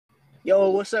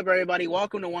Yo, what's up, everybody?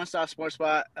 Welcome to One Stop Sports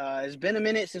Spot. It's been a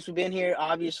minute since we've been here.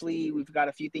 Obviously, we've got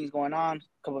a few things going on, a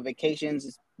couple of vacations,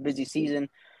 it's busy season,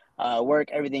 work,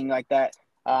 everything like that.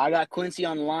 I got Quincy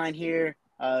on the line here.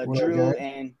 What up, Drew gang?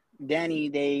 and Danny,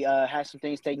 they have some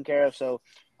things taken care of, so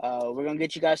we're gonna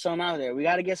get you guys some out there. We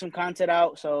got to get some content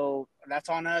out, so that's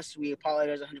on us. We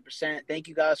apologize 100%. Thank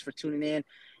you guys for tuning in,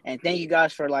 and thank you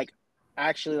guys for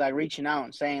actually reaching out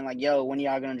and saying yo, when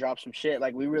y'all gonna drop some shit?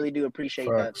 We really do appreciate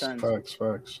that Facts, tons. facts,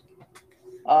 facts.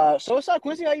 So what's up,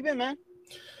 Quincy? How you been, man?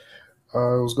 It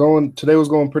was going today was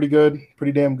going pretty good,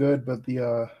 pretty damn good, but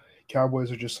the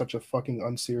Cowboys are just such a fucking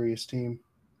unserious team.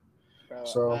 Bro,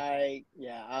 So I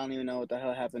don't even know what the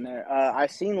hell happened there. I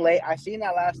seen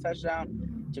that last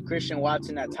touchdown to Christian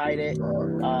Watson that tied it.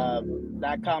 Uh,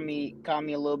 that caught me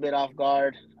a little bit off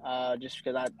guard. Just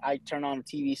because I turned on the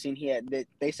TV, seen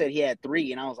they said he had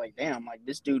three, and I was like, damn,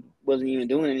 this dude wasn't even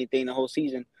doing anything the whole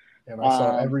season. and I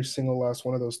saw Um, every single last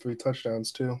one of those three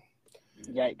touchdowns too.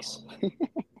 Yikes.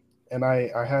 And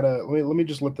I had a let me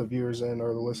just let the viewers in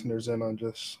or the listeners in on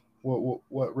just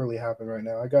what really happened right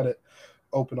now. I got it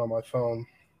open on my phone.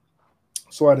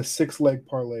 So I had a 6 leg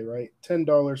parlay, right?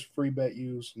 $10 free bet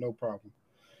use, no problem.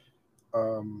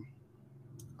 Um,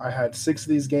 I had six of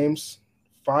these games.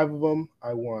 Five of them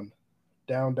I won.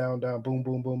 Down, down, down, boom,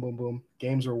 boom, boom, boom, boom.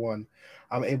 Games are won.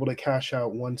 I'm able to cash out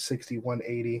 160,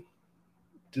 180,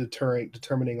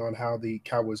 determining on how the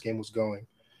Cowboys game was going.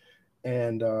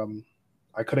 And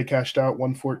I could have cashed out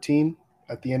 114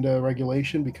 at the end of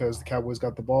regulation because the Cowboys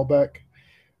got the ball back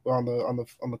on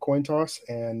the coin toss,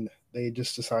 and they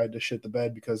just decided to shit the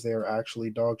bed because they are actually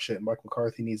dog shit. And Mike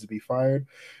McCarthy needs to be fired.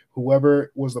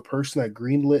 Whoever was the person that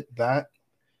greenlit that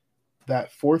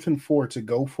 4th and 4 to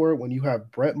go for it when you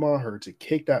have Brett Maher to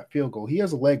kick that field goal. He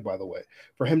has a leg, by the way.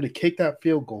 For him to kick that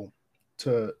field goal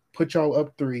to put y'all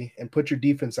up three and put your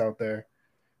defense out there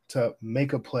to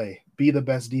make a play, be the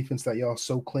best defense that y'all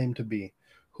so claim to be.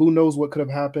 Who knows what could have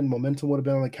happened? Momentum would have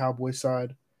been on the Cowboys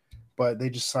side, but they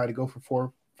just decided to go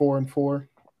for 4-4.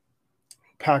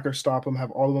 Packers stop them,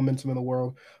 have all the momentum in the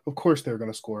world. Of course they're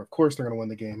going to score. Of course they're going to win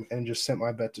the game, and just sent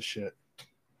my bet to shit.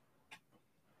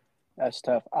 That's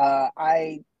tough.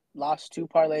 I lost two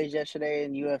parlays yesterday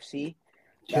in UFC.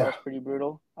 That Yeah, was pretty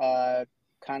brutal.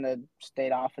 Kind of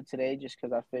stayed off of today just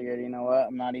because I figured, you know what,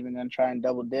 I'm not even gonna try and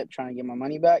double dip, trying to get my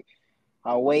money back.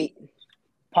 I'll wait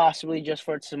possibly just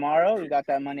for tomorrow. We got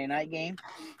that Monday night game,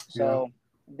 yeah. so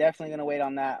definitely gonna wait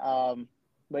on that.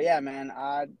 But yeah, man,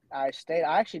 I stayed.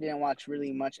 I actually didn't watch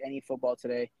really much any football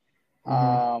today.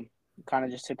 Mm-hmm. Um, Kind of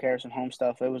just took care of some home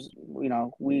stuff. It was, we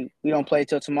don't play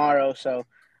till tomorrow, so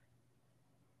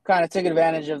kind of took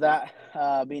advantage of that,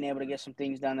 being able to get some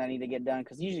things done that I need to get done.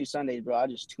 Because usually Sundays, bro, I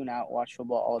just tune out, watch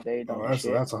football all day, don't Oh, do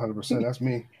shit. that's 100%. That's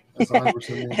me. That's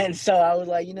 100% me. And so I was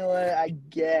like, you know what? I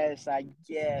guess I'll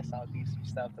do some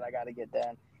stuff that I got to get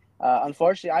done.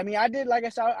 Unfortunately, I mean, I did, like I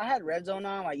said, I had Red Zone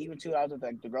on, even too. I was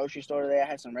at the grocery store today. I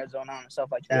had some Red Zone on and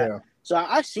stuff like that. Yeah, So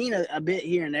I've seen a bit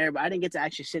here and there, but I didn't get to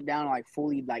actually sit down and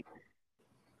fully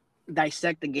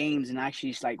dissect the games and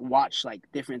actually just watch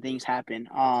different things happen.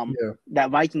 yeah. That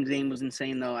Vikings game was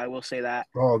insane though. I will say that.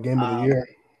 Oh, game of the Um, year.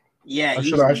 yeah, I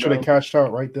easily, should have bro. cashed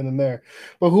out right then and there.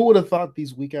 But who would have thought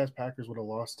these weak ass Packers would have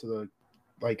lost to the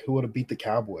who would have beat the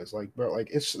Cowboys? Like, bro,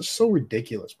 it's just so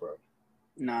ridiculous, bro.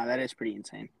 No, that is pretty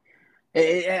insane.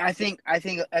 I think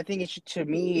it's to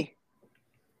me.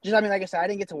 Just I mean, like I said, I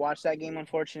didn't get to watch that game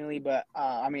unfortunately, but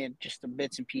I mean, just the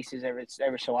bits and pieces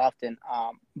ever so often.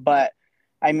 But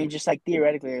I mean, just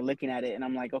theoretically, looking at it, and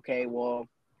I'm like, okay, well,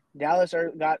 Dallas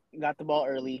got the ball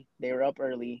early. They were up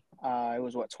early. It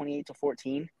was what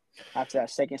 28-14 after that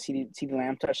second CD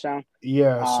Lamb touchdown.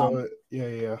 Yeah, Um, yeah,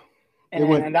 yeah. and It and,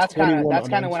 went and that's kind of 21 that's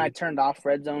kind of when I unanswered. turned off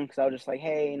red zone because I was just like,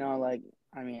 hey,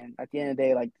 I mean, at the end of the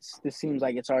day, this seems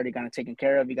like it's already kind of taken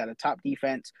care of. You got a top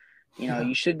defense. Yeah.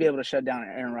 You should be able to shut down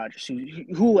Aaron Rodgers,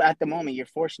 who at the moment you're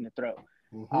forcing to throw.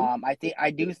 Mm-hmm.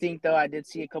 I do think though I did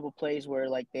see a couple plays where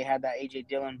they had that AJ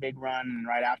Dillon big run, and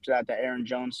right after that the Aaron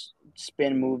Jones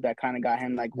spin move that kind of got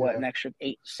him Yeah. an extra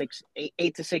 8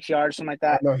 to 6 yards, something like I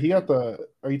that. know he got the.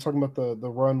 Are you talking about the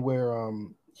run where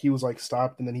he was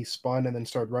stopped and then he spun and then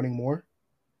started running more?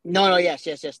 No, no, yes,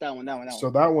 that one. So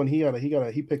that one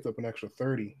he picked up an extra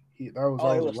 30. Oh, That it was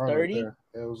a was run right 30. there.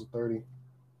 Yeah, it was a 30.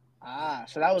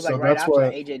 So that was So right that's after that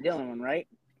what AJ Dillon one, right?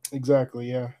 exactly,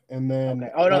 yeah. And then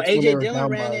Okay. Oh no, that's when they AJ were Dillon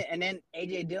down ran by it, and then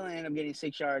AJ Dillon ended up getting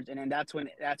 6 yards, and then that's when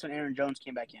Aaron Jones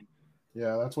came back in.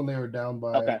 yeah, that's when they were down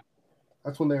by Okay.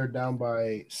 that's when they were down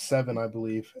by 7, I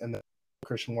believe. And then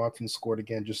Christian Watson scored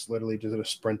again, just literally just did a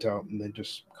sprint out and then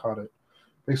just caught it.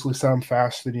 Basically sound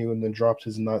faster than you and then dropped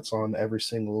his nuts on every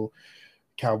single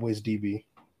Cowboys DB.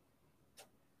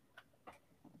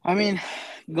 I mean,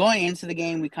 going into the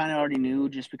game, we kind of already knew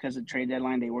just because of the trade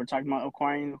deadline they were talking about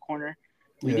acquiring a corner.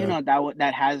 We do Yeah, know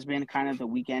that has been kind of the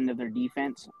weekend of their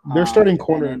defense. their starting And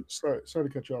corner. then Sorry to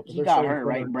cut you off, but he their got starting hurt,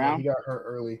 right, corner. Yeah, he Brown? got hurt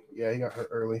early. Yeah, he got hurt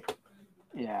early.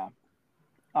 Yeah.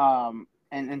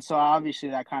 And so obviously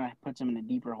that kind of puts him in a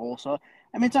deeper hole. So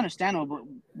I mean, it's understandable,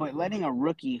 but letting a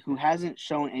rookie who hasn't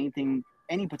shown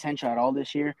any potential at all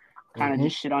this year, kind of Mm-hmm.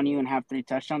 just shit on you and have 3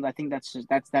 touchdowns, I think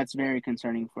that's very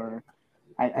concerning for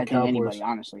The I think Cowboys. anybody,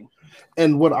 honestly.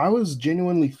 And what I was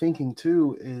genuinely thinking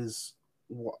too is,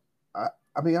 I,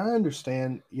 I mean, I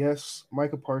understand. Yes,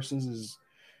 Micah Parsons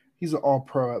he's an all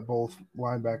pro at both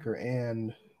linebacker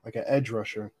and like an edge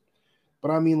rusher. But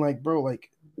I mean, like, bro,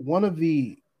 like one of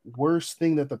the worst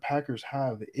thing that the Packers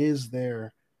have is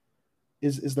their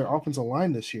offensive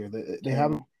line this year. They haven't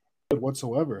Terrible. good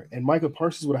whatsoever. And Micah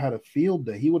Parsons would have had a field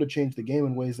day. He would have changed the game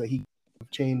in ways that he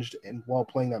changed and while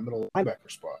playing that middle linebacker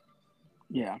spot.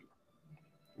 Yeah.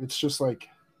 It's just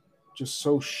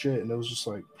so shit, and it was just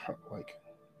like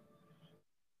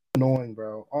annoying,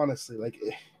 bro. Honestly, like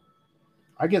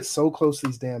I get so close to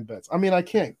these damn bets. I mean, I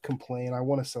can't complain. I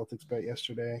won a Celtics bet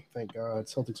yesterday. Thank God,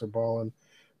 Celtics are balling,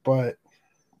 but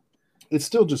it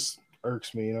still just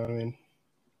irks me. You know what I mean?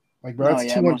 Like, bro, No, that's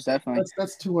yeah, 200. most definitely.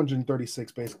 That's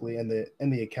 236 basically in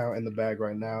the account in the bag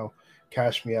right now.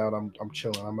 Cash me out. I'm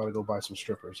chilling. I'm about to go buy some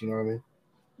strippers. You know what I mean?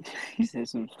 He said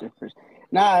some strippers.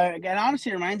 Nah, it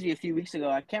honestly reminds me a few weeks ago.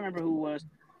 I can't remember who it was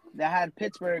that had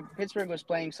Pittsburgh. Pittsburgh was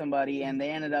playing somebody, and they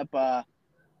ended up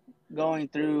going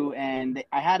through, and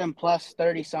I had them plus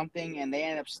 30 something, and they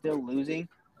ended up still losing.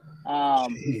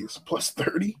 Jeez, plus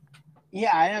 30.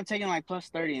 Yeah, I ended up taking like plus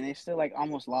 30, and they still like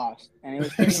almost lost, and it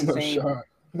was pretty There's no insane.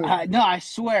 shot. No, I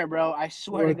swear, bro. I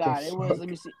swear to What the God, it was. fuck? Let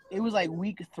me see. It was like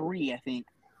week 3, I think.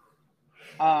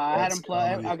 I had That's them plus.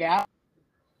 comedy. Okay, I had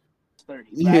 30,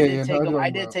 but Yeah, yeah. No, I know I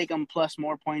what did about. take them plus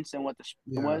more points than what the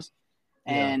spread Yeah, was,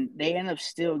 yeah, and they ended up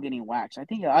still getting waxed. I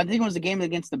think it was the game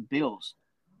against the Bills.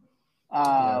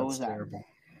 yeah. What It's was that? terrible.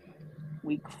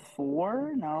 Week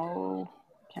 4? No,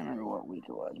 can't remember what week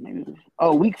it was. Maybe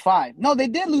week 5. No, they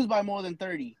did lose by more than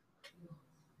 30.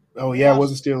 Oh They yeah, it lost.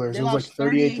 was the Steelers. They It was like lost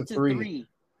 38 to 38 to 3. 3.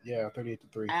 Yeah, 38 to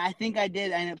 3. I think I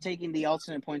did end up taking the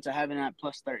alternate points I have in at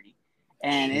plus 30.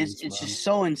 And it's Jeez, it's man. just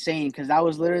so insane because that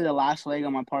was literally the last leg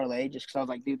on my parlay just because I was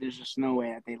like, dude, there's just no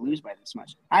way that they lose by this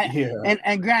much. Yeah,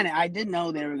 And granted, I did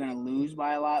know they were gonna lose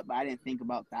by a lot, but I didn't think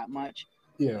about that much.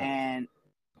 yeah. And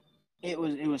it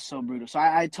was so brutal. So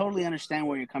I totally understand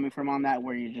where you're coming from on that,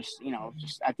 where you're just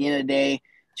at the end of the day,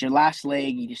 it's your last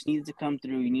leg, you just needed to come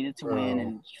through, you needed to win, Bro,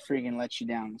 and it freaking let you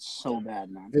down. It's so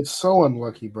bad, man. it's so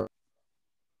unlucky, bro.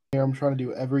 I'm trying to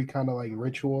do every kind of like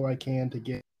ritual I can to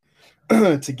get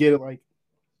to get it like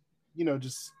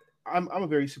just I'm a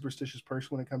very superstitious person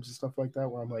when it comes to stuff like that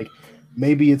where I'm like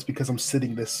maybe it's because I'm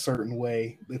sitting this certain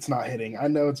way it's not hitting. I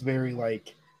know it's very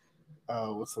like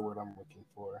what's the word I'm looking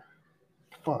for?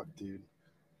 Fuck, dude.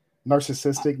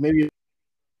 Narcissistic. Maybe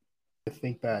I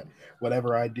think that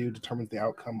whatever I do determines the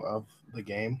outcome of the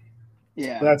game. But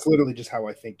Yeah. that's literally just how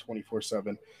I think 24/7.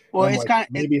 And Well, I'm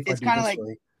like, maybe if I it's do kind of this like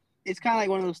way,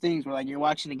 one of those things where like you're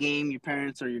watching a game, your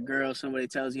parents or your girl, somebody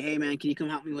tells you, "Hey man, can you come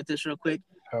help me with this real quick?"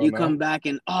 hell You no. come back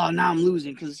and now I'm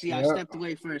losing because see I Yeah, stepped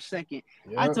away for a second.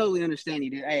 I yeah. totally understand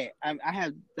you, dude. Hey, I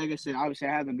have like I said, obviously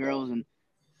I have the girls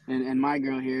and my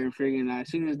girl here and friggin' as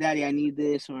soon as daddy I need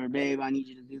this or babe I need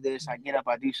you to do this, I get up,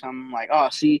 I do something I'm like, oh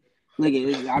see, look at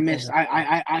it, I missed,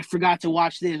 I forgot to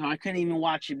watch this or I couldn't even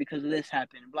watch it because of this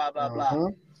happened, blah blah blah. Uh-huh.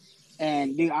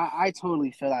 And dude, I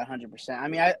totally feel that 100%. I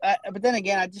mean, but then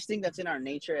again, I just think that's in our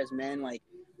nature as men. Like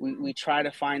we try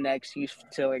to find that excuse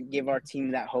to like give our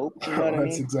team that hope. You know what I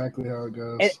That's mean? exactly how it And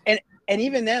goes. and, and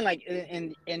even then, like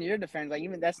in your defense, like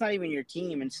even that's not even your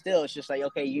team, and still, it's just like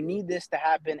okay, you need this to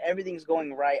happen. Everything's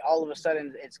going right. All of a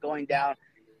sudden, it's going down.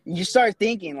 You start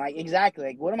thinking like exactly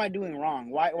like what am I doing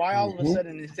wrong? Why all of a Mm-hmm.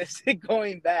 sudden is this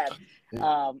going bad?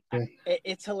 Um, Yeah.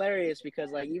 it's hilarious because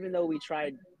like even though we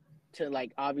tried to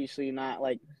like obviously not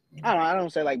like I don't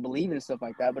say like believe in stuff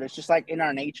like that, but it's just like in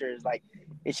our nature is like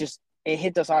it's just it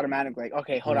hits us automatically like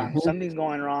okay, hold on, Mm-hmm. something's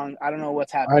going wrong. I don't know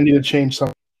what's I happening. need to change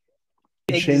something.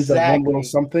 You change that one little Exactly.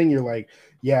 something, you're like,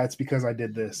 yeah, it's because I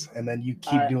did this, and then you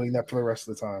All keep right, doing that for the rest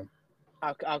of the time.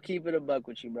 I'll keep it a buck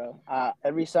with you, bro.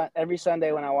 Every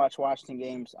Sunday when I watch Washington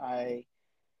games, I'm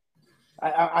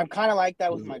kind of like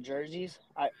that with my jerseys.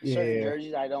 Certain Yeah,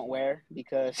 jerseys I don't wear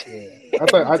because yeah.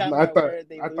 every time I wear it,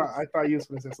 they lose. I thought you was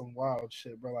gonna say some wild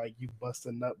shit, bro. Like you bust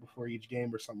a nut before each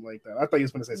game or something like that. I thought you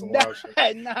was gonna say some Nah, wild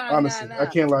shit. nah, nah, Honestly, I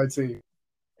nah. can't lie to you.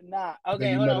 Nah. That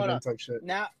Okay, you hold nutted on. in type shit.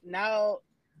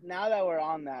 Now that we're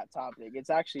on that topic, it's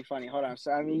actually funny. Hold on.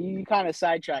 So I mean, you kind of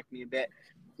sidetracked me a bit.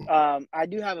 I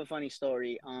do have a funny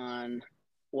story on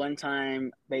one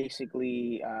time.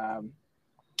 Basically, I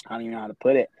don't even know how to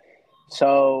put it.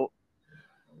 So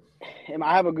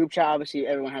I have a group chat. Obviously,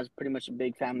 everyone has pretty much a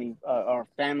big family or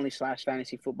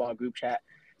family/fantasy football group chat.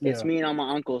 It's Yeah. me and all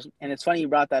my uncles, and it's funny you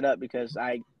brought that up because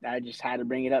I just had to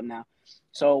bring it up now.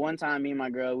 So one time, me and my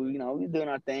girl, we were doing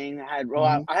our thing. Hmm.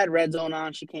 I had Red Zone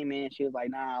on. She came in. She was like,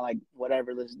 "Nah, like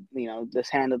whatever. Let's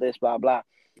handle this, blah blah."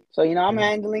 So I'm Yeah.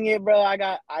 handling it, bro. I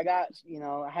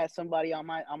had somebody on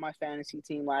my fantasy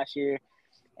team last year.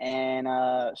 And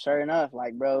sure enough,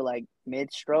 like bro, like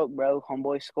mid stroke, bro,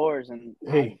 homeboy scores, and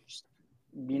Hey,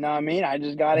 you know what I mean? I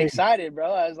just got hey. excited,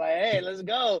 bro. I was like, hey, let's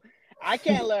go. I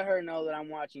can't let her know that I'm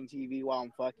watching TV while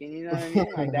I'm fucking. You know what I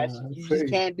mean? Like you just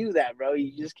Hey, can't do that, bro.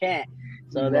 You just can't.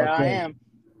 you So there locked I in. am.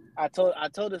 I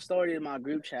told the story to my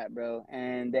group chat, bro,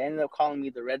 and they ended up calling me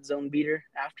the red zone beater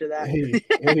after that. Hey.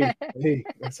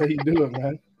 That's how you do it,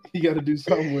 man. You got to do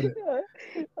something with it.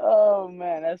 Oh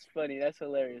man, that's funny. That's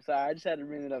hilarious. I just had to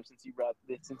bring it up since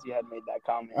you had made that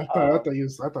comment. I thought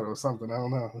it was something. I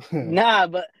don't know. Nah,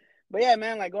 but yeah,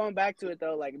 man. Like going back to it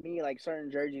though, like me, like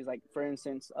certain jerseys, like for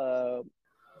instance,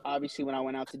 obviously when I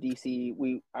went out to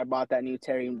DC, I bought that new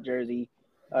Terry jersey.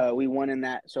 We won in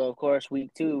that, so of course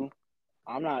week 2,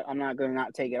 I'm not gonna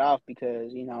not take it off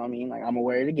because you know what I mean. Like I'm gonna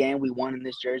wear it again. We won in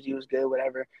this jersey. It was good.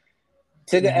 Whatever.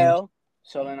 Took a Hmm. L,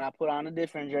 so then I put on a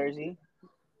different jersey.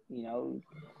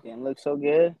 Didn't look so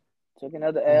good. Took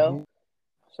another L. Hmm.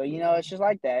 So it's just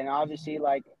like that. And obviously,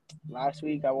 like last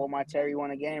week, I wore my Terry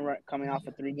one again, coming off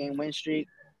a 3-game win streak.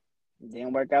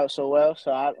 Didn't work out so well.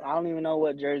 So I don't even know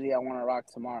what jersey I want to rock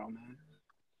tomorrow, man.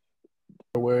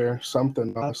 Wear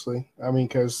something, honestly. I mean,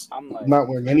 because I'm like, not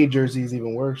wearing any jersey is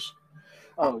even worse.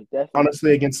 oh, definitely,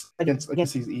 Honestly,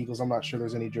 against these Eagles, I'm not sure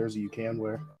there's any jersey you can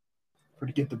wear for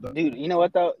to get the dub. dude. You know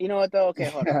what though? Okay,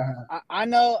 hold on.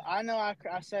 Yeah,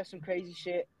 I said some crazy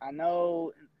shit. I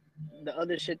know the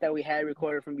other shit that we had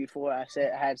recorded from before. I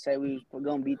had said we were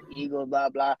gonna beat the Eagles, blah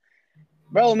blah.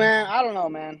 Bro, man, I don't know,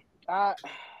 man.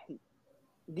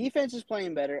 Defense is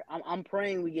playing better. I'm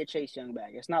praying we get Chase Young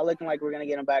back. It's not looking like we're gonna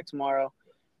get him back tomorrow.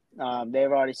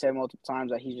 They've already said multiple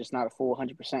times that he's just not a full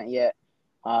 100% yet.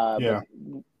 But yeah,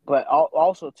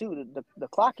 also too, the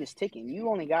clock is ticking. You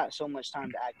only got so much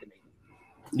time to activate him.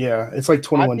 yeah. It's like I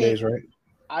 21 think days, right?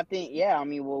 yeah. I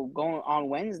mean, well, going on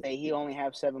Wednesday, he only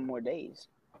have 7 more days.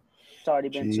 It's already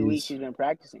been 2 weeks. Jeez. He's been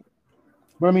practicing.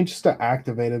 But I mean, just to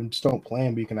activate him, just don't play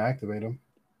him, but you can activate him.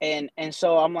 And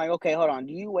so I'm like, okay, hold on.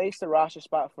 Do you waste the roster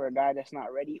spot for a guy that's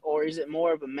not ready, or is it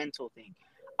more of a mental thing?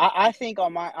 I think I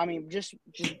mean,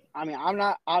 I'm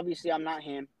not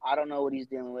him. I don't know what he's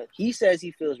dealing with. He says he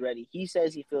feels ready. He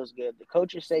says he feels good. The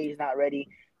coaches say he's not ready.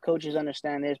 Coaches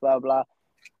understand this, blah, blah.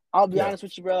 I'll be Yeah, honest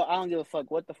with you, bro. I don't give a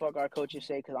fuck what the fuck our coaches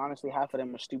say because honestly, half of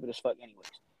them are stupid as fuck, anyways.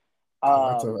 no,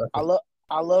 that's a, I that's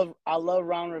love. I love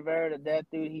Ron Rivera to death,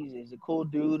 dude. He's a cool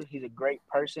dude. He's a great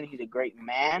person. He's a great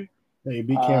man. a hey,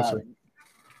 beat Uh, cancer.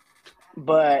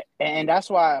 But and that's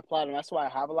why I applaud him. That's why I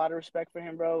have a lot of respect for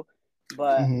him, bro.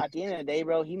 But Hmm. at the end of the day,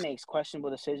 bro, he makes questionable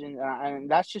decisions,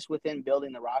 and that's just within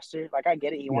building the roster. Like I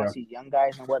get it, he Yeah, wants these young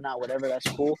guys and whatnot, whatever. That's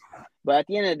cool. But at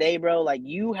the end of the day, bro, like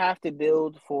you have to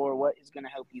build for what is going to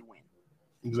help you win.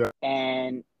 exactly.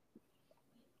 And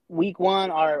week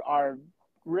 1, our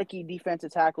rookie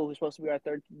defensive tackle, who's supposed to be our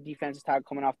third defensive tackle,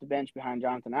 coming off the bench behind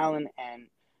Jonathan Allen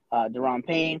and Deron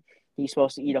Payne. He's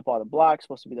supposed to eat up all the blocks,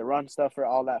 supposed to be the run stuffer,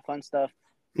 all that fun stuff.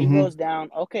 He Hmm. goes down.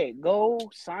 Okay, go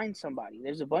sign somebody.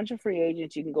 There's a bunch of free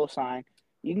agents you can go sign.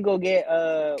 You can go get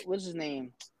what's his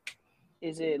name?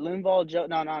 Is it Linval Joe?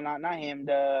 No, not him.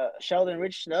 The Sheldon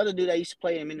Rich, the other dude that used to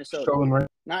play in Minnesota. Stolen right.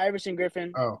 Not Everson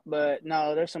Griffin, Oh, but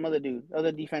no, there's some other dude,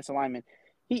 other defensive lineman.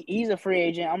 He's a free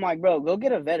agent. I'm like, bro, go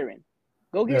get a veteran.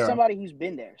 Go get yeah. somebody who's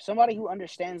been there, somebody who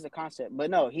understands the concept.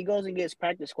 But no, he goes and gets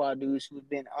practice squad dudes who've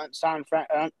been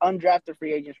undrafted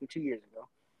free agents from 2 years ago.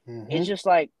 It's Hmm. just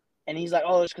like, and he's like,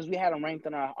 oh, it's because we had him ranked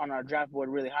on our draft board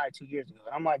really high 2 years ago.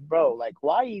 And I'm like, bro, like,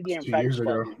 why are you getting 2 years practice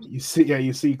squad ago, dudes?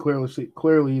 you see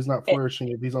clearly he's not flourishing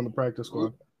if he's on the practice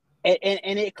squad.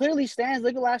 And it clearly stands.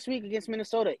 Look at last week against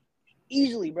Minnesota,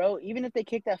 easily, bro. Even if they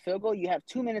kick that field goal, you have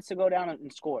 2 minutes to go down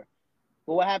and score.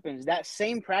 But what happens? That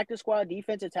same practice squad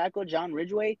defensive tackle, John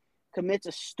Ridgway, commits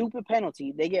a stupid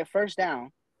penalty. They get first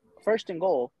down, first and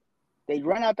goal. They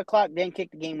run out the clock, then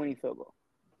kick the game-winning field goal.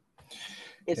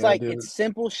 It's Yeah, like dude. it's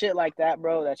simple shit like that,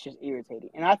 bro. That's just irritating.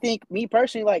 And I think me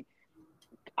personally, like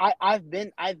I've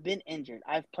been injured.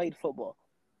 I've played football.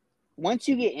 Once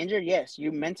you get injured, yes,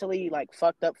 you're mentally like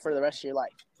fucked up for the rest of your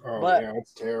life. Oh But yeah,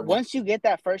 it's terrible. once you get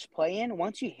that first play in,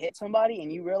 once you hit somebody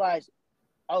and you realize,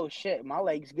 oh shit, my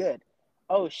leg's good.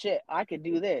 oh shit, I could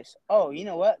do this. Oh, you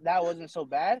know what? That wasn't so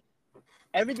bad.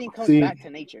 Everything comes See, back to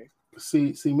nature.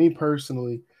 see, me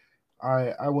personally,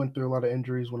 I went through a lot of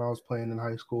injuries when I was playing in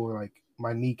high school. Like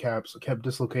my kneecaps kept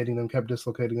dislocating them, kept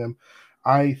dislocating them.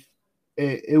 I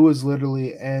it was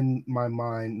literally in my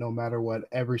mind no matter what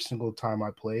every single time I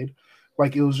played.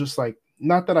 Like it was just like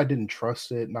not that I didn't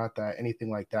trust it, not that anything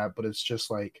like that, but it's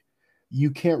just like you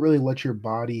can't really let your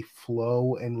body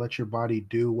flow and let your body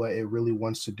do what it really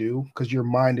wants to do because your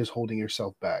mind is holding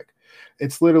yourself back.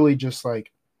 It's literally just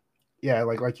like yeah,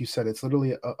 like you said, it's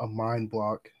literally a mind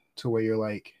block to where you're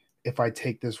like, if I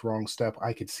take this wrong step,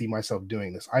 I could see myself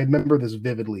doing this. I remember this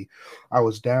vividly. I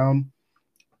was down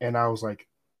and I was like,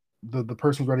 the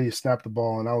person was ready to snap the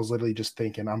ball, and I was literally just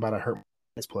thinking, I'm about to hurt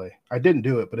this play. I didn't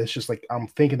do it, but it's just like I'm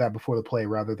thinking that before the play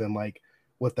rather than like,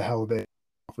 what the hell are the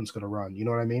offense going to run? You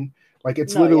know what I mean? Like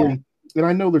it's No, yeah. literally, and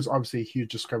I know there's obviously a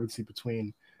huge discrepancy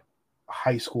between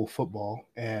high school football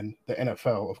and the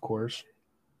NFL, of course.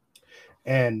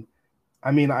 And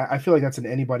I mean, I feel like that's in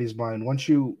anybody's mind.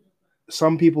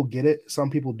 Some people get it. Some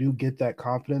people do get that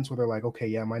confidence where they're like, okay,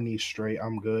 yeah, my knee's straight,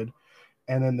 I'm good.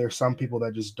 And then there's some people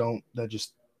that just don't, that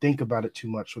just think about it too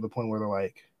much to the point where they're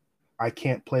like, I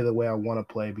can't play the way I want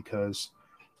to play because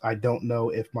I don't know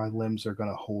if my limbs are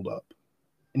going to hold up.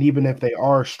 And even Yeah. if they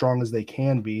are as strong as they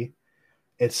can be,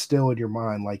 it's still in your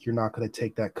mind. Like you're not going to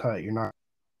take that cut. You're not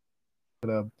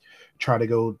going to try to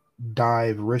go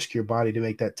dive, risk your body to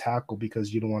make that tackle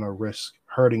because you don't want to risk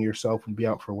hurting yourself and be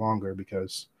out for longer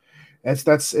because it's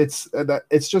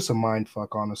just a mind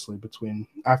fuck honestly between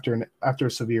after a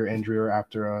severe injury or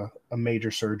after a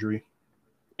major surgery.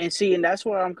 And see, and that's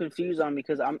what I'm confused on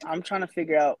because I'm trying to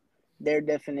figure out their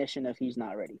definition of he's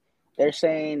not ready. They're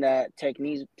saying that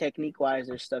technique wise,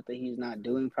 there's stuff that he's not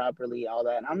doing properly, all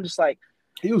that. And I'm just like,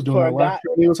 He was doing for that a last guy,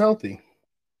 year when he was healthy.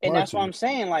 and Lied that's to what you. I'm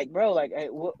saying. Like, bro, like,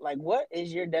 what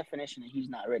is your definition that he's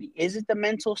not ready? Is it the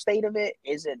mental state of it?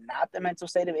 Is it not the mental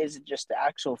state of it? Is it just the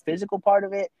actual physical part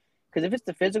of it? Because if it's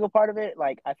the physical part of it,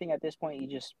 like, I think at this point you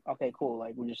just okay, cool.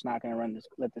 Like, we're just not gonna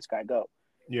let this guy go.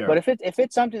 Yeah. But if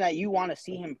it's something that you want to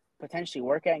see him potentially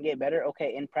work at and get better,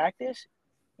 okay, in practice,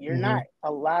 you're Mm-hmm. not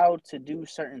allowed to do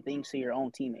certain things to your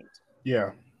own teammates.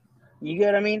 Yeah. You get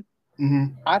what I mean?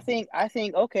 Mm-hmm. I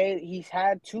think okay, he's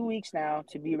had 2 weeks now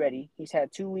to be ready. He's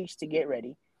had 2 weeks to get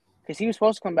ready. Because he was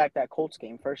supposed to come back that Colts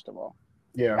game, first of all.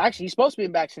 Yeah. Actually, he's supposed to be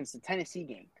back since the Tennessee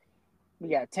game. We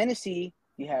got Tennessee,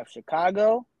 you have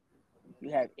Chicago,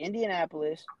 you have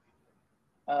Indianapolis,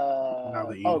 Now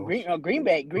the oh Eagles. Green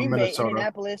Bay, Minnesota.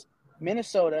 Indianapolis,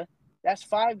 Minnesota. That's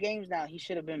 5 games now. He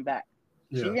should have been back.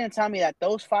 So Yeah. you're gonna tell me that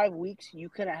those 5 weeks you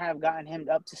couldn't have gotten him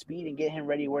up to speed and get him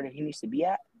ready where he needs to be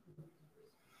at?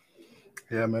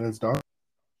 Yeah, man, it's done.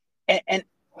 And and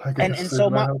I and, guess and they're so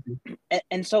not my healthy.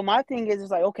 and so my thing is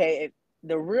like okay, if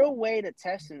the real way to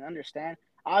test and understand,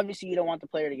 obviously you don't want the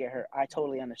player to get hurt. I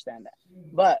totally understand that.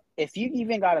 But if you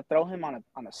even got to throw him on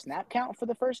a snap count for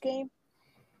the first game,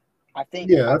 I think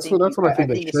Yeah, I that's think you what I I think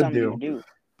they think it's should something you do. do.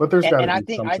 But there's got to And I be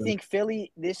think I something. think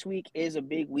Philly this week is a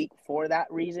big week for that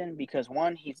reason because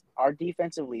one, he's our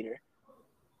defensive leader.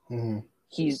 Mm-hmm.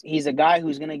 He's a guy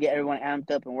who's gonna get everyone amped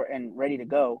up and ready to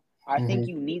go. I think Mm-hmm.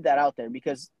 you need that out there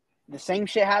because the same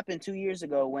shit happened 2 years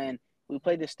ago when we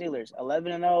played the Steelers,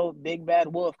 11-0, big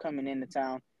bad wolf coming into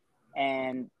town,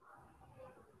 and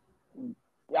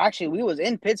actually we was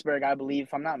in Pittsburgh, I believe,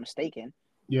 if I'm not mistaken.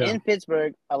 Yeah. In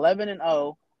Pittsburgh,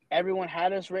 11-0, everyone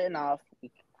had us written off.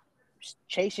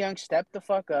 Chase Young stepped the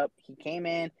fuck up. He came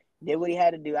in, did what he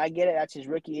had to do. I get it. That's his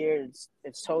rookie year.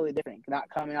 It's totally different. Not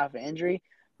coming off an injury,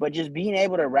 but just being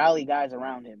able to rally guys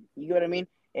around him. You get what I mean?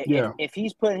 Yeah. If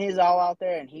he's putting his all out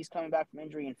there and he's coming back from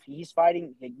injury and he's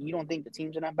fighting, you don't think the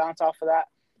team's gonna bounce off of that?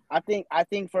 I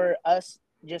think for us,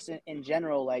 just in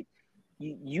general, like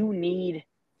you need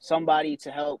somebody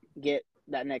to help get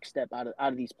that next step out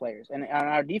of these players. And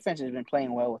our defense has been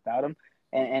playing well without him.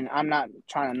 And I'm not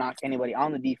trying to knock anybody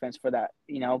on the defense for that,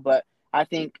 but I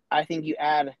think you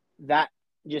add that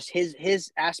just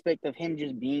his aspect of him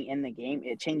just being in the game,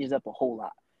 it changes up a whole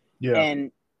lot. Yeah.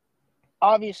 And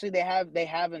obviously they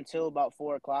have until about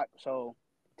 4 o'clock, so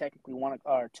technically 1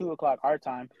 or 2 o'clock our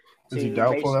time Is he to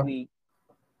doubtful though? basically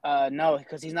no,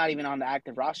 because he's not even on the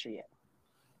active roster yet.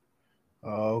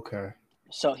 Oh, okay.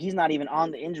 So he's not even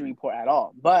on the injury report at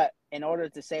all. But in order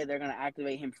to say they're going to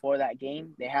activate him for that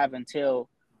game, they have until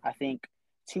I think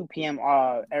 2 p.m.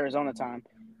 Arizona time,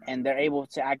 and they're able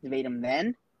to activate him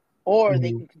then, or they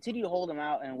Mm-hmm. can continue to hold him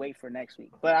out and wait for next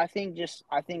week. But I think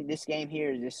this game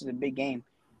here, this is a big game.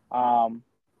 Um,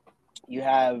 you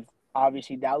have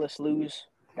obviously Dallas lose.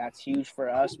 That's huge for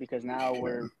us because now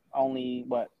we're only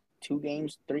 2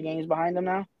 games, 3 games behind them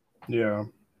now. Yeah.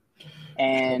 Shouldn't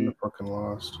And have fucking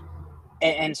lost.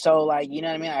 and so, like, you know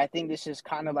what I mean? I think this is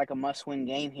kind of like a must-win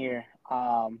game here,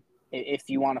 if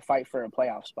you want to fight for a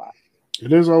playoff spot.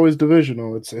 It is always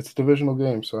divisional. It's a divisional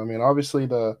game. So I mean, obviously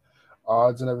the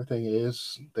odds and everything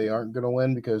is they aren't going to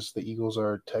win because the Eagles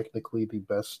are technically the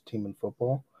best team in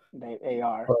football. They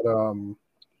are.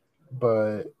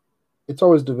 But it's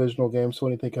always divisional game, so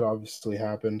anything could obviously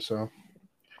happen. So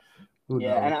who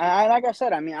Yeah, knows? and I like I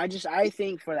said, I mean, I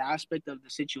think for the aspect of the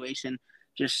situation,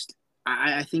 just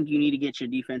I think you need to get your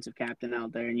defensive captain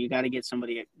out there, and you got to get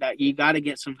somebody that you got to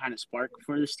get some kind of spark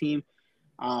for this team.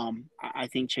 I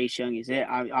think Chase Young is it.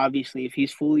 Obviously, if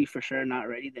he's fully for sure not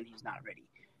ready, then he's not ready.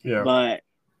 Yeah. But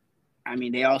I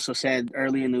mean, they also said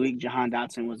early in the week Jahan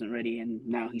Dotson wasn't ready, and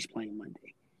now he's playing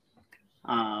Monday.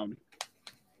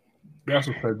 They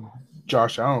also said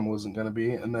Josh Allen wasn't going to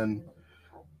be, and then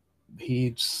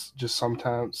he just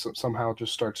somehow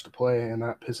just starts to play, and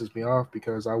that pisses me off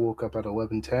because I woke up at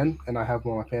 11:10 and I have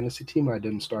him on my fantasy team. And I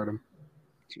didn't start him.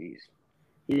 Jeez,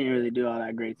 he didn't really do all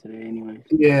that great today, anyway.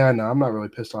 Yeah, I know. I'm not really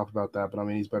pissed off about that, but I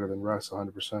mean, he's better than Russ,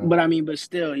 100%. But I mean, but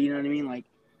still, you know what I mean? Like,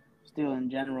 still in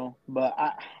general. But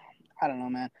I don't know,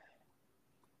 man.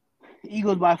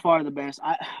 Eagles by far the best.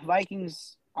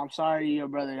 Vikings. I'm sorry to your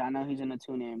brother. I know he's in the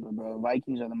tune-in, but bro,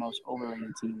 Vikings are the most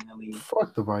overrated team in the league.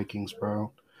 Fuck the Vikings, bro.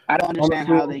 I don't understand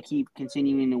how they keep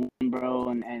continuing to win, bro,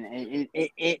 and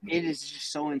it is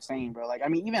just so insane, bro. Like, I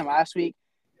mean, even last week,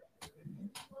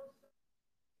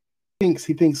 he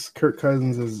thinks Kirk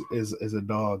Cousins is a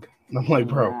dog, and I'm like,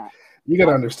 bro, you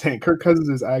gotta understand, Kirk Cousins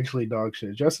is actually dog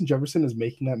shit. Justin Jefferson is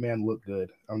making that man look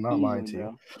good. I'm not lying to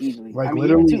you. Easily, like I mean,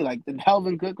 literally, even too, like the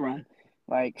Dalvin Cook run,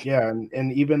 like yeah,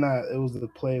 and even it was the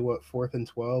play 4th and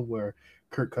 12 where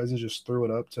Kirk Cousins just threw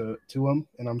it up to him,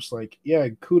 and I'm just like, yeah,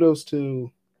 kudos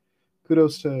to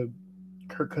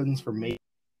Kirk Cousins for making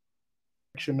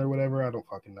or whatever. I don't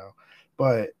fucking know,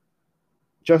 but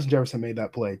Justin Jefferson made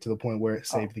that play to the point where it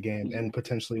saved the game and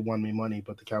potentially won me money.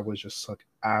 But the Cowboys just suck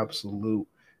absolute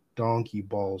donkey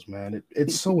balls, man.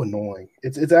 It's so annoying.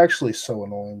 It's actually so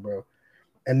annoying, bro.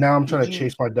 And now I'm trying to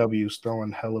chase my W's,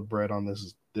 throwing hella bread on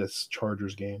this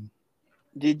Chargers game.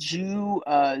 Did you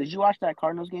watch that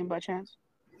Cardinals game by chance?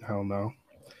 Hell no.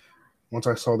 Once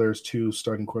I saw there's 2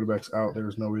 starting quarterbacks out, there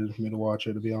was no reason for me to watch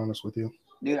it, to be honest with you.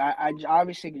 Dude, I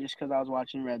obviously just because I was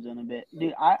watching Red Zone a bit.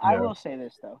 Dude, I will say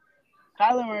this, though.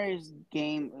 Kyler Murray's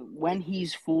game, when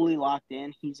he's fully locked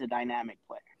in, he's a dynamic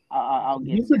player. I'll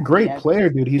give He's a great player,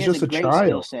 dude. He's just a child.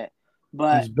 Skill set,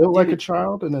 but he's built like a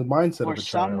child and a mindset of a child. For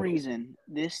some reason,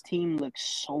 this team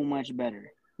looks so much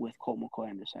better with Colt McCoy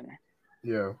in the center.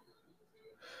 Yeah.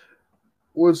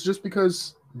 Well, it's just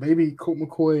because maybe Colt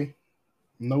McCoy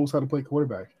knows how to play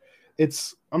quarterback.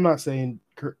 I'm not saying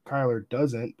Kyler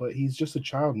doesn't, but he's just a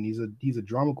child and he's a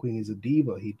drama queen. He's a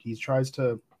diva.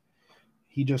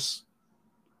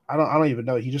 I don't even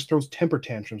know. He just throws temper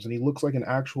tantrums and he looks like an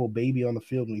actual baby on the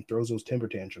field when he throws those temper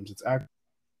tantrums. It's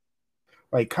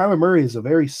like Kyler Murray is a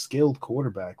very skilled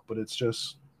quarterback, but it's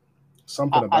just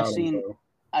something about him.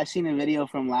 I seen a video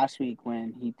from last week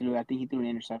when I think he threw an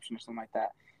interception or something like that.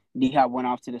 D-Hop went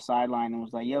off to the sideline and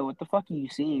was like, "Yo, what the fuck are you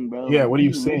seeing, bro? Yeah, like, what are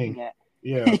you seeing?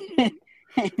 Yeah."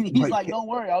 And he's like, "Don't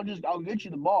worry, I'll get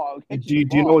you the ball." Do you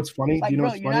know what's funny? Like, do you know bro,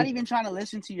 what's you're funny? not even trying to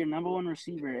listen to your number one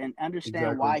receiver and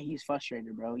understand why he's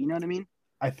frustrated, bro. You know what I mean?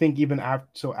 I think even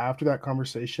after that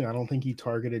conversation, I don't think he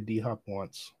targeted D-Hop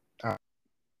once on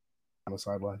the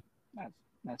sideline.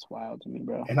 That's wild to me,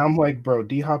 bro. And I'm like, bro,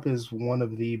 D-Hop is one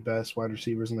of the best wide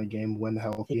receivers in the game when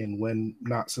healthy and when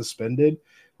not suspended.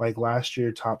 Like last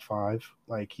year, top 5.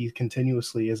 Like he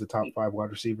continuously is a top 5 wide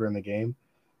receiver in the game.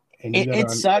 And it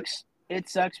sucks. It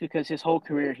sucks because his whole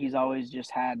career he's always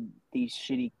just had these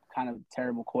shitty kind of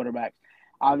terrible quarterbacks.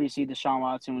 Obviously, Deshaun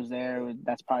Watson was there.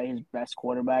 That's probably his best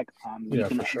quarterback.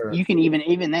 For sure. You can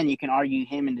even then you can argue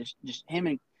him and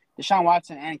Deshaun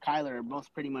Watson and Kyler are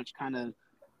both pretty much kind of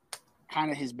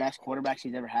his best quarterbacks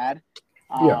he's ever had.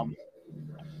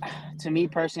 To me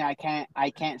personally, I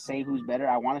can't say who's better.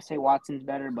 I want to say Watson's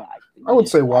better, but I would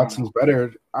say Watson's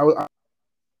better.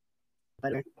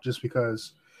 Just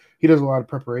because he does a lot of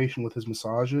preparation with his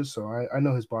massages, so I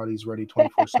know his body's ready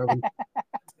 24/7.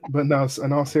 But no,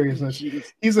 in all seriousness,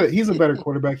 he's a better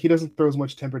quarterback. He doesn't throw as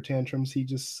much temper tantrums.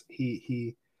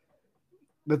 He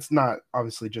that's not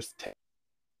obviously just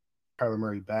Kyler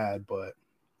Murray bad, but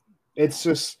it's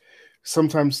just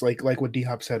sometimes like what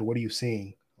D-Hop said, what are you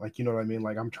seeing? Like, you know what I mean?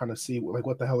 Like, I'm trying to see, like,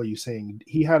 what the hell are you seeing?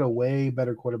 He had a way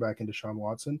better quarterback in Deshaun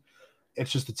Watson.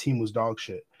 It's just the team was dog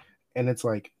shit. And it's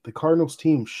like the Cardinals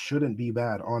team shouldn't be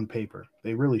bad on paper.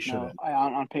 They really shouldn't. No,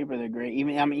 on paper they're great.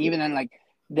 Even then, like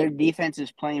their defense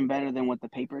is playing better than what the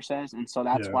paper says, and so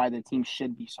that's Yeah. why the team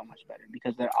should be so much better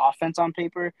because their offense on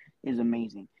paper is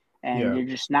amazing, and Yeah. you're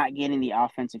just not getting the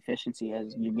offense efficiency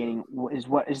as you're getting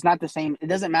is not the same. It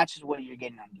doesn't match as what you're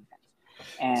getting on defense,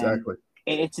 and Exactly.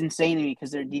 it's insane to me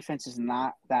because their defense is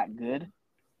not that good.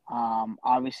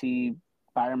 Obviously,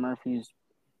 Byron Murphy's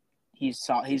he's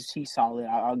solid.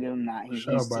 I'll give him that.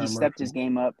 Shout out Byron He stepped Murphy. his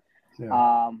game up.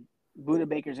 Yeah. Buda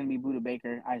Baker's gonna be Buda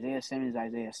Baker. Isaiah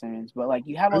Simmons. But like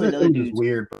you have all Isaiah these other Simmons is dudes.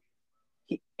 weird.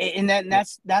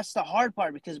 That's the hard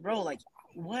part because bro, like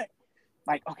what,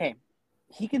 like okay,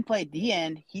 he can play D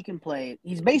end. He can play.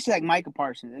 He's basically like Micah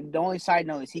Parsons. The only side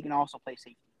note is he can also play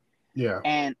safety. Yeah.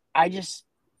 And I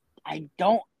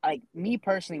don't like me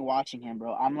personally watching him,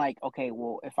 bro. I'm like, okay,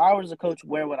 well, if I was a coach,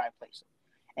 where would I place him?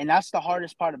 And that's the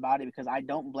hardest part about it because I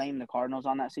don't blame the Cardinals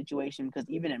on that situation because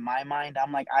even in my mind,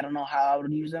 I'm like, I don't know how I would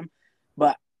use him,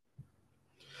 but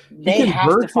they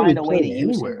have to find a way to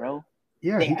use him, bro.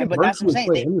 Yeah, but that's what I'm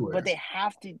saying. Anywhere. But they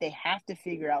have to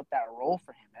figure out that role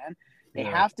for him, man. They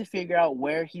Yeah. have to figure out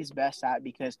where he's best at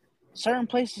because certain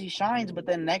places he shines, but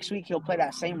then next week he'll play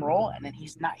that same role and then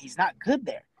he's not good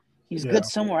there. He's good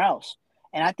somewhere else.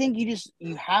 And I think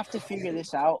you have to figure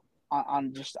this out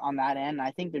on that end.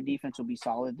 I think their defense will be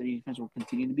solid. Their defense will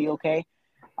continue to be okay.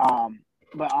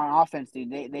 But on offense,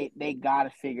 dude, they got to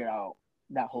figure out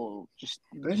that whole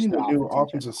They need a new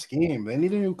offensive scheme. They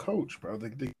need a new coach, bro.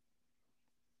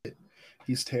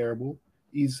 He's terrible.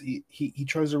 He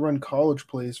tries to run college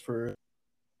plays for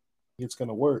it's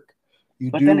gonna work.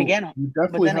 Then again,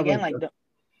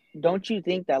 don't you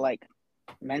think that like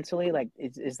mentally, like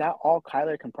is that all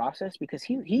Kyler can process? Because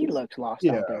he looks lost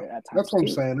out there at times. That's what I'm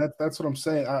saying. That's what I'm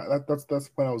saying. That's the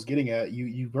point I was getting at.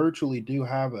 You virtually do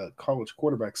have a college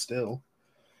quarterback still.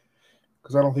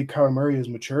 Because I don't think Kyler Murray has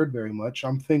matured very much.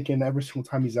 I'm thinking every single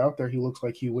time he's out there, he looks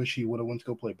like he wish he would have went to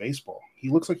go play baseball. He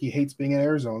looks like he hates being in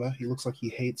Arizona. He looks like he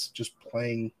hates just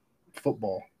playing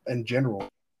football in general.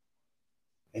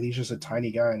 And he's just a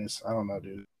tiny guy, and I don't know,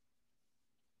 dude.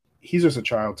 He's just a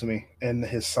child to me. And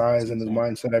his size and his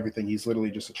mindset, everything, he's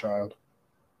literally just a child.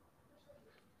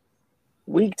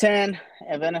 Week 10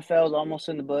 of NFL is almost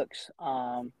in the books.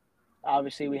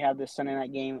 Obviously, we have this Sunday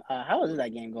night game. How is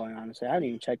that game going, honestly? I haven't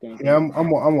even checked anything. Yeah,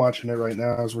 I'm watching it right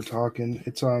now as we're talking.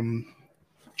 It's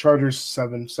Chargers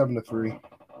 7-3.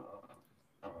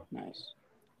 Nice.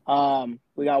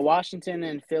 We got Washington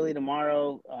and Philly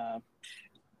tomorrow.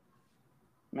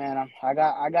 Man, I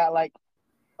got like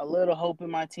a little hope in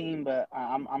my team, but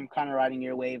I'm kind of riding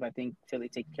your wave. I think Philly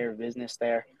takes care of business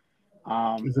there.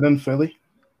 Is it in Philly?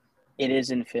 It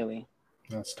is in Philly.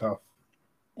 That's tough.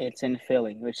 It's in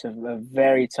Philly, which is a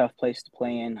very tough place to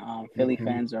play in. Philly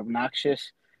fans are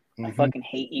obnoxious. I fucking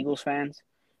hate Eagles fans.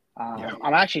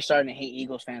 I'm actually starting to hate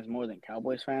Eagles fans more than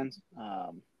Cowboys fans.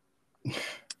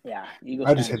 Yeah, Eagles.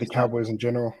 I just hate the Cowboys in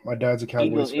general. My dad's a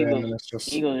Cowboys fan, and it's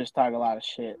just Eagles just talk a lot of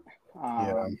shit.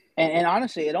 And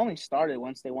honestly, it only started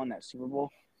once they won that Super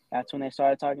Bowl. That's when they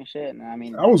started talking shit. And I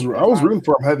mean, I was rooting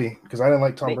for them heavy because I didn't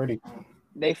like Tom Brady.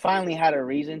 They finally had a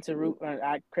reason to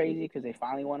act crazy because they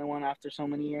finally won one after so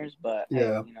many years. But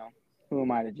hey, who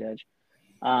am I to judge?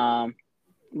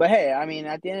 But hey, I mean,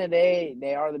 at the end of the day,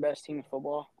 they are the best team in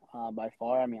football by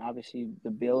far. I mean, obviously the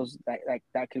Bills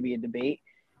that could be a debate.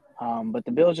 But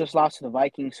the Bills just lost to the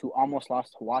Vikings, who almost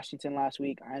lost to Washington last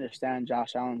week. I understand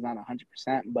Josh Allen's not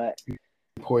 100%, but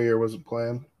Poyer wasn't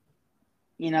playing.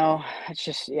 It's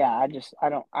just I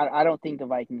don't think the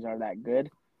Vikings are that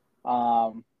good.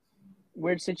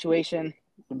 Weird situation.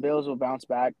 The Bills will bounce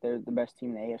back. They're the best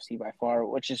team in the AFC by far,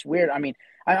 which is weird. I mean,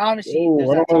 obviously there's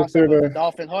that toss up of the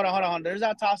Dolphins. Hold on. There's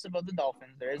that toss up of the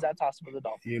Dolphins.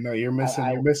 You're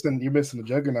missing the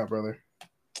juggernaut, brother.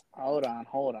 Hold on.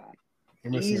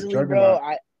 You're missing Easily, the juggernaut.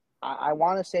 bro. I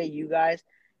want to say you guys.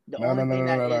 No.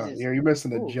 You're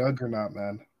missing the juggernaut,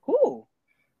 man. Who?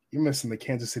 You're missing the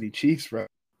Kansas City Chiefs, bro.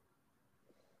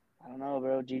 I don't know,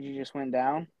 bro. Juju just went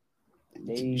down.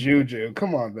 Juju,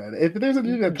 come on, man. If there's a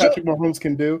dude that Patrick Mahomes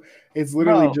can do, it's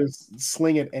literally just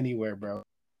sling it anywhere, bro.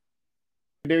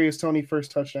 Kadarius Toney first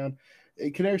touchdown.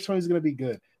 Kadarius Toney's going to be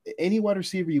good. Any wide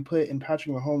receiver you put in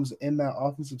Patrick Mahomes in that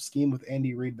offensive scheme with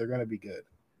Andy Reid, they're going to be good.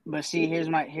 But see, here's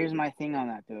my thing on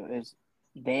that though is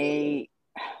they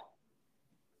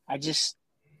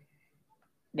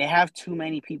have too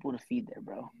many people to feed there,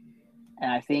 bro.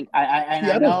 And I think I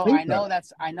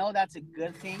know that's a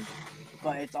good thing,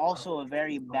 but it's also a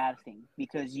very bad thing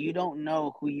because you don't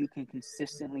know who you can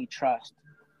consistently trust.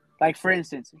 Like for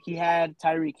instance, he had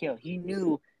Tyreek Hill. He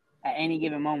knew at any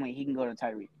given moment he can go to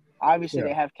Tyreek. Obviously,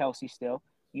 they have Kelsey still.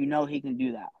 You know he can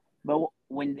do that. But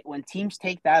when teams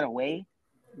take that away,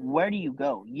 where do you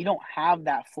go? You don't have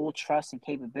that full trust and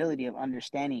capability of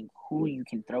understanding who you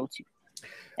can throw to.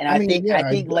 And I mean, yeah, I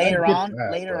think I later get on, that,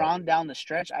 but down the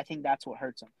stretch, I think that's what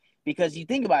hurts him. Because you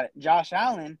think about it, Josh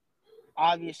Allen,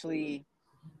 obviously,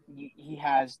 he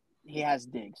has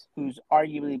Diggs, who's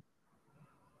arguably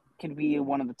could be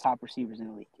one of the top receivers in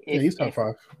the league. yeah, he's top If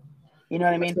five. you know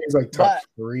what I I'd mean. say he's like top But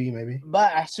three, maybe.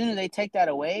 as soon as they take that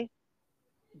away,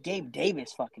 Gabe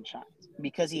Davis fucking shines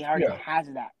because he already Yeah, has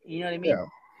that. You know what I mean? yeah.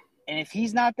 And if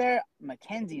he's not there,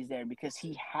 McKenzie's there because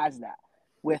he has that.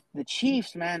 With the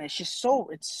Chiefs, man, it's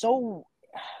so.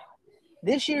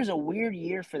 This year's a weird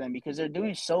year for them because they're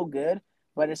doing so good,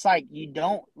 but it's like you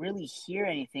don't really hear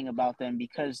anything about them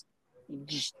because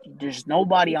there's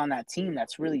nobody on that team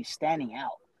that's really standing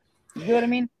out. You get what I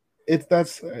mean?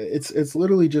 It's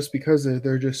literally just because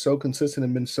they're just so consistent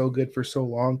and been so good for so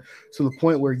long, to the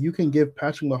point where you can give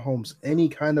Patrick Mahomes any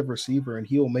kind of receiver and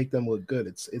he'll make them look good.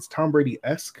 It's Tom Brady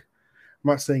esque. I'm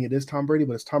not saying it is Tom Brady,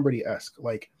 but it's Tom Brady esque.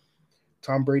 Like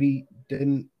Tom Brady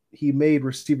didn't he made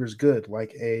receivers good,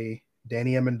 like a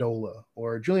Danny Amendola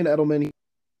or Julian Edelman.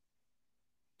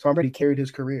 Tom Brady carried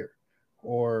his career,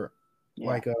 or Yeah,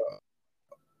 like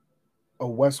a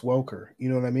Wes Welker. You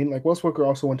know what I mean? Like Wes Welker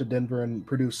also went to Denver and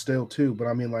produced still too. But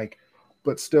I mean, like,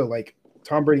 but still, like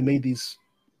Tom Brady made these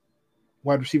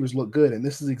wide receivers look good, and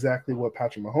this is exactly what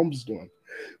Patrick Mahomes is doing.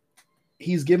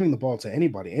 He's giving the ball to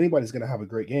anybody. Anybody's going to have a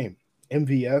great game.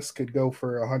 MVS could go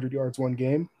for 100 yards one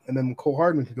game, and then Cole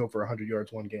Hardman could go for 100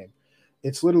 yards one game.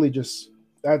 It's literally just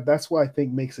that's what I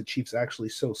think makes the Chiefs actually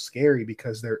so scary,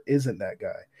 because there isn't that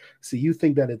guy. So you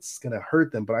think that it's going to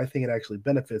hurt them, but I think it actually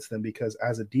benefits them, because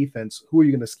as a defense, who are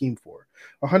you going to scheme for?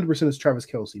 100% is Travis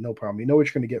Kelce, no problem. You know what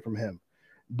you're going to get from him.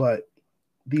 But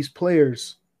these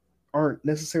players aren't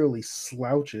necessarily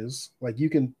slouches. Like they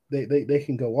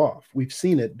can go off. We've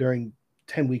seen it during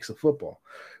 10 weeks of football.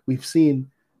 We've seen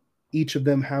each of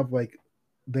them have like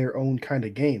their own kind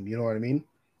of game. You know what I mean?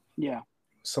 yeah.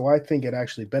 So I think it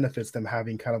actually benefits them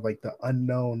having kind of like the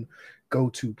unknown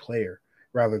go-to player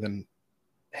rather than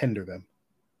hinder them.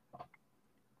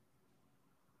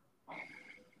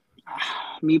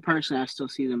 Me personally, I still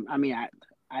see them. I mean,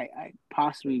 I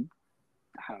possibly,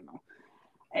 I don't know.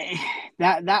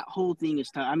 That whole thing is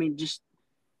tough. I mean, just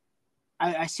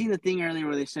I seen the thing earlier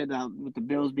where they said with the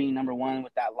Bills being number one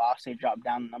with that loss, they dropped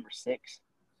down to number 6.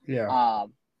 Yeah.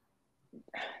 Um,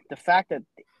 the fact that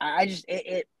I just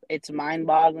it's mind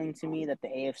boggling to me that the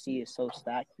AFC is so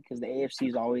stacked because the AFC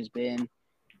has always been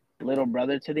little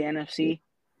brother to the NFC.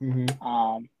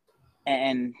 Mm-hmm.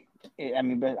 And I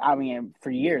mean, for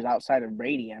years outside of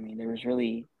Brady, I mean, there was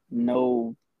really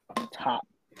no top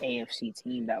AFC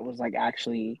team that was like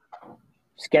actually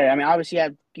scary. I mean, obviously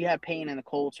you have Payne and the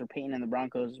Colts or Payne and the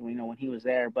Broncos, you know, when he was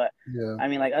there, but Yeah. I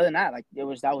mean, like other than that, like that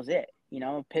was it. You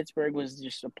know, Pittsburgh was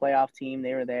just a playoff team.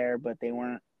 They were there, but they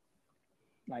weren't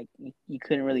like you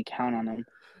couldn't really count on them.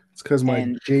 It's because my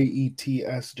And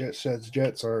JETS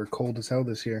Jets are cold as hell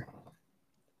this year.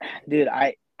 dude,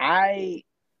 I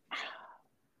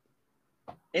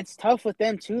it's tough with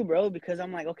them too, bro, because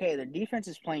I'm like, okay, their defense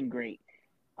is playing great.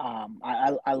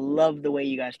 I love the way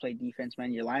you guys play defense,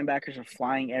 man. Your linebackers are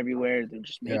flying everywhere. They're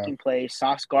just Yeah. making plays.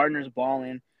 Sauce Gardner's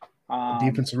balling.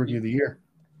 Defensive rookie of the year.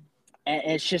 And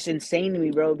it's just insane to me,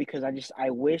 bro, because I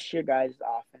wish your guys'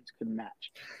 offense could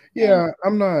match. Yeah,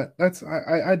 I'm not.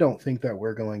 I don't think that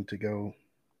we're going to go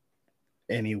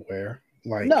anywhere.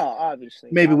 Like, no, obviously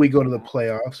maybe we go to the not.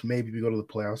 playoffs. Maybe we go to the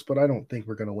playoffs, but I don't think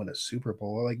we're going to win a Super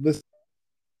Bowl. Like this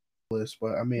list,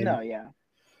 but I mean, No, yeah,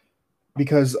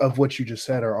 because of what you just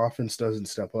said, our offense doesn't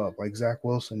step up. Like Zach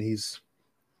Wilson,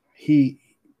 he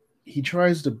he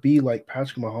tries to be like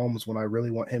Patrick Mahomes when I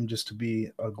really want him just to be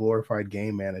a glorified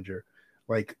game manager.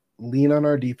 Like lean on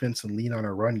our defense and lean on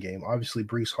our run game. Obviously,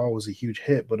 Brees Hall was a huge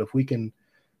hit, but if we can,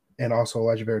 and also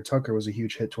Elijah Vera Tucker was a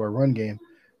huge hit to our run game.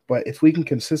 But if we can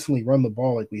consistently run the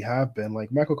ball like we have been,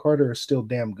 like Michael Carter is still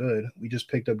damn good. We just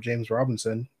picked up James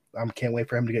Robinson. I can't wait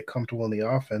for him to get comfortable in the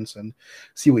offense and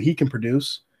see what he can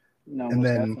produce. no, And most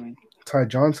then definitely. Ty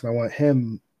Johnson, I want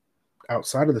him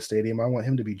outside of the stadium. I want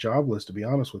him to be jobless, to be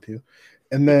honest with you.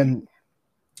 And then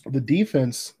the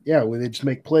defense, yeah, where they just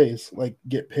make plays, like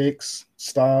get picks,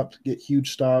 stops, get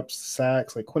huge stops,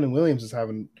 sacks. Like Quentin Williams is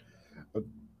having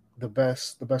the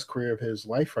best career of his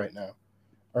life right now,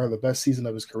 or the best season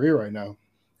of his career right now.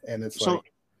 And it's So,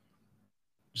 like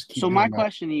just keep so my doing that.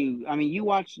 question to you, I mean, you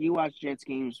watch Jets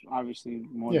games obviously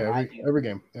more Yeah, than I do. every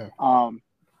game. Yeah.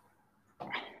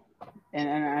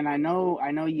 And I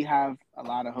know you have a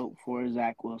lot of hope for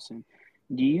Zach Wilson.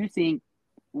 What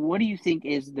do you think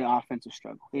is the offensive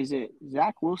struggle? Is it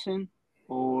Zach Wilson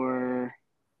or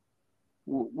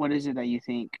what is it that you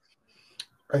think?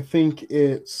 I think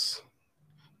it's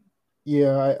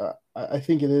I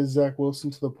think it is Zach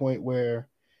Wilson to the point where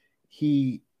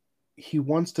he he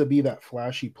wants to be that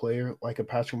flashy player like a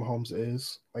Patrick Mahomes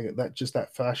is, like that just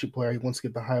that flashy player. He wants to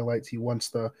get the highlights. He wants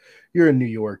the you're in New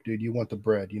York, dude. You want the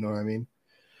bread. You know what I mean?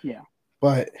 Yeah,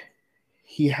 But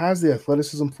he has the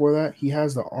athleticism for that. He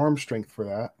has the arm strength for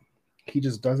that. He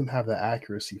just doesn't have the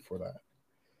accuracy for that.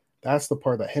 That's the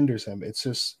part that hinders him. It's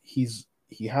just he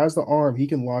has the arm. He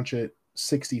can launch it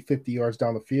 60, 50 yards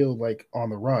down the field like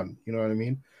on the run. You know what I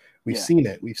mean? We've yeah, seen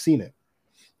it. We've seen it.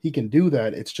 He can do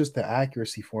that. It's just the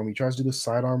accuracy for him. He tries to do the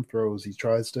sidearm throws. He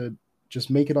tries to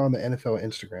just make it on the NFL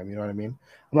Instagram. You know what I mean?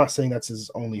 I'm not saying that's his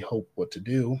only hope what to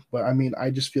do, but I mean, I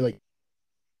just feel like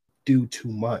do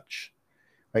too much.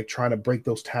 Like trying to break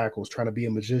those tackles, trying to be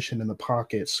a magician in the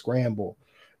pocket, scramble.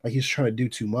 Like he's trying to do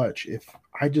too much. If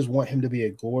I just want him to be a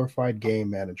glorified game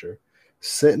manager,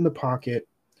 sit in the pocket,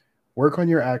 work on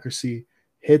your accuracy,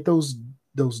 hit those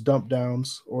dump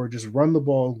downs, or just run the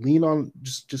ball, lean on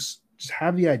just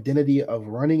have the identity of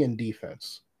running and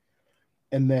defense.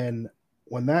 And then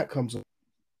when that comes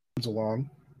along,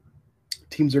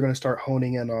 teams are going to start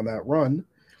honing in on that run.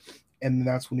 And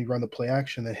that's when you run the play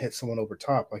action and hit someone over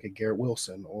top, like a Garrett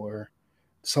Wilson or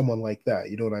someone like that.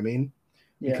 You know what I mean?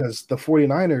 yeah, Because the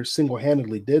 49ers single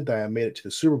handedly did that and made it to the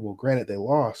Super Bowl. Granted, they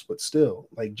lost, but still,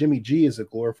 like Jimmy G is a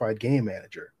glorified game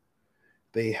manager.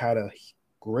 They had a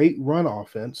great run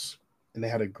offense and they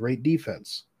had a great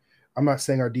defense. I'm not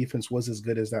saying our defense was as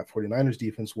good as that 49ers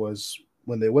defense was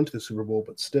when they went to the Super Bowl,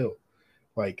 but still,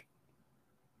 like,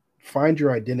 find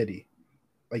your identity.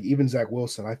 Like, even Zach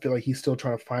Wilson, I feel like he's still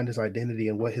trying to find his identity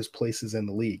and what his place is in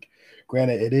the league.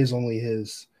 Granted, it is only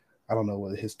his, I don't know,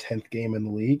 what his 10th game in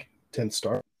the league, 10th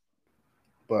start,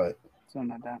 but something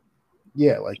like that.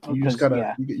 yeah, like you just Because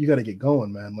gotta you gotta get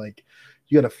going, man. Like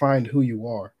you gotta find who you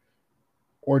are,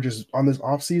 or just on this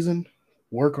off season,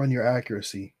 work on your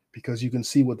accuracy because you can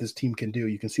see what this team can do.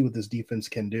 You can see what this defense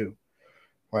can do.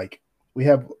 Like we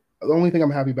have the only thing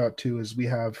I'm happy about too is we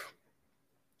have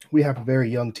a very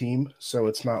young team, so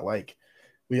it's not like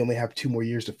we only have 2 more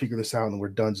years to figure this out and we're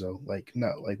donezo. Like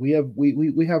no, like we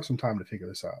have some time to figure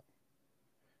this out.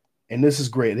 And this is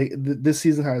great. This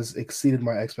season has exceeded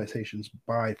my expectations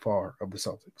by far of the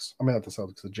Celtics. I mean, not the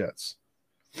Celtics, the Jets.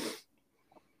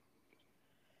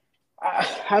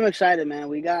 I'm excited, man.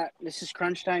 This is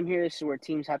crunch time here. This is where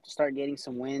teams have to start getting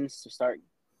some wins to start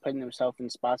putting themselves in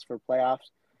spots for playoffs.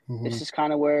 Mm-hmm. This is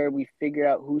kind of where we figure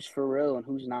out who's for real and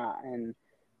who's not. And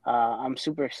I'm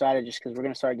super excited just because we're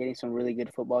going to start getting some really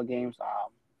good football games.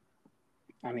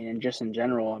 I mean, and just in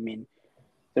general, I mean,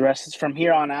 the rest is from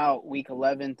here on out, week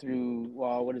 11 through,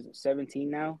 well, what is it, 17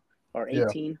 now or Yeah.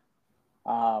 18?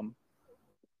 Um,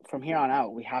 from here on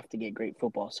out, we have to get great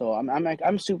football. So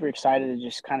I'm super excited to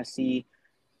just kind of see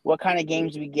what kind of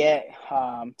games we get.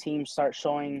 Teams start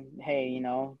showing, hey,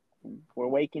 we're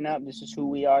waking up. This is who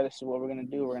we are. This is what we're gonna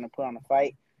do. We're gonna put on a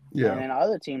fight. And Yeah. then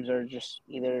other teams are just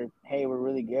either, hey, we're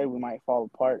really good. We might fall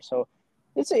apart. So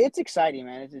it's exciting,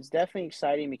 man. It's definitely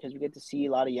exciting because we get to see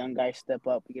a lot of young guys step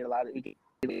up. We get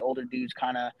the older dudes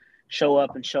kind of show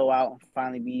up and show out and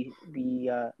finally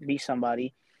be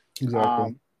somebody. Exactly.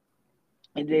 Um,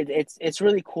 it's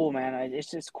really cool, man.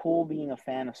 It's just cool being a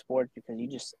fan of sports because you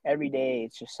just every day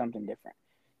it's just something different.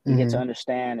 You get to Mm-hmm.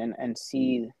 understand and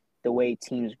see the way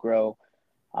teams grow.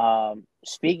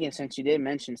 Speaking, since you did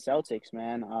mention Celtics,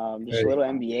 man, just a Hey. little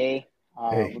NBA.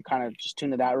 We'll Hey. kind of just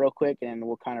tune to that real quick, and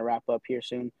we'll kind of wrap up here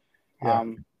soon. Yeah.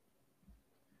 Um,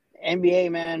 NBA,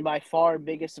 man, by far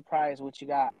biggest surprise. What you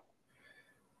got?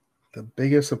 The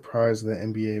biggest surprise of the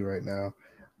NBA right now.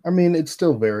 I mean, it's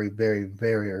still very, very,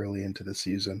 very early into the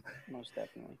season. Most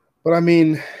definitely. But I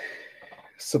mean,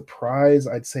 surprise,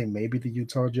 I'd say maybe the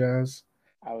Utah Jazz.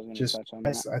 I was going to Just touch on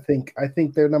that. I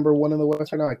think they're number one in the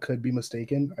West right now. I could be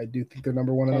mistaken. I do think they're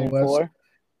number one in Ten the and West. 4.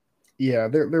 Yeah,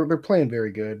 they're playing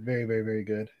very good, very very very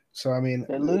good. So I mean,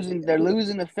 They're losing. They're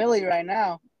losing to Philly right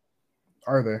now.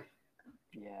 are they?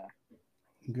 Yeah,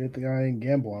 Good thing I didn't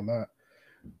gamble on that.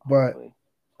 But hopefully.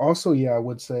 also, yeah, I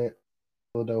would say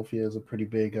Philadelphia is a pretty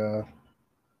big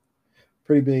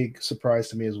surprise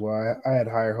to me as well. I had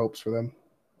higher hopes for them.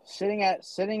 Sitting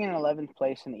in 11th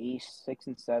place in the East,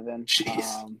 6-7.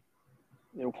 Jeez.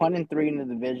 They're 1-3 in the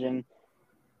division.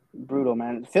 Brutal,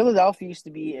 man. Philadelphia used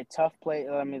to be a tough place.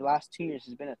 I mean, the last 2 years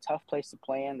has been a tough place to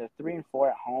play in. They're 3-4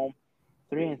 at home,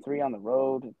 3-3 on the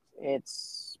road.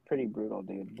 It's pretty brutal,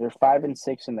 dude. They're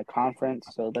 5-6 in the conference,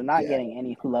 so they're not Yeah. getting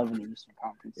any love in the Eastern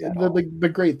Conference at The, all. the the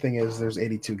great thing is there's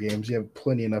 82 games. You have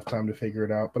plenty enough time to figure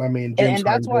it out. But I mean, James And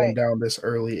that's Harden why going down this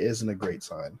early isn't a great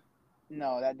sign.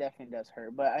 no, that definitely does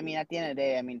hurt. But I mean, at the end of the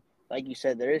day, I mean, like you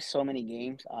said, there is so many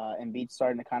games. Embiid's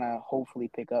starting to kind of hopefully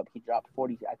pick up. He dropped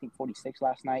 40, I think 46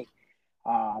 last night.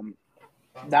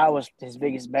 That was his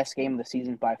best game of the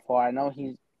season by far. I know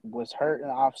he was hurt in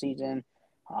the offseason.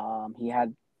 He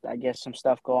had, I guess, some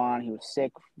stuff go on. He was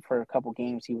sick for a couple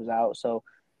games. He was out. So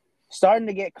starting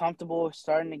to get comfortable,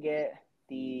 starting to get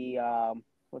the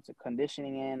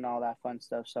conditioning in and all that fun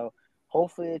stuff. So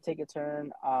hopefully they take a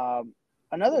turn.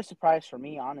 Another surprise for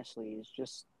me, honestly, is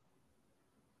just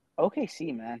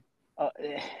OKC, man.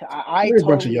 I They're a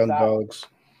bunch of totally young thought, dogs.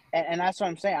 and that's what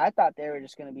I'm saying. I thought they were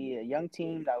just going to be a young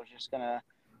team that was just going to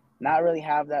not really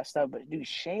have that stuff. But, dude,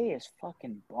 Shea is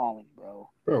fucking balling, bro.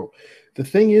 Bro, the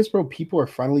thing is, bro, people are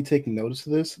finally taking notice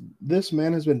of this. This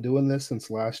man has been doing this since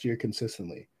last year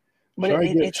consistently. But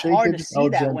it's Shea hard to Gilgeous see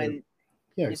that Alexander. when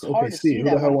Yeah, it's okay, hard to see, see who the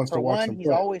that hell when, wants for to watch one, him he's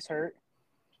play? always hurt.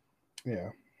 Yeah.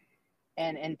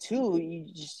 And two,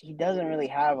 he doesn't really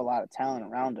have a lot of talent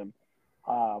around him.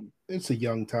 It's a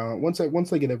young talent. Once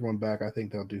they get everyone back, I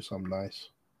think they'll do something nice.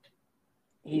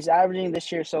 He's averaging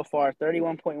this year so far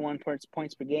 31.1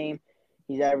 points per game.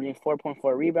 He's averaging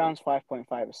 4.4 rebounds,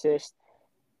 5.5 assists.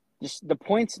 Just the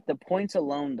points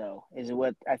alone though is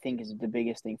what I think is the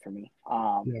biggest thing for me.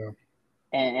 Yeah.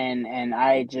 And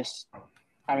I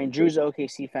mean Drew's an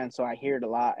OKC fan, so I hear it a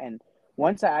lot. And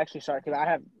once I actually start, because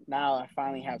I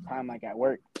finally have time like at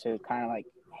work to kind of like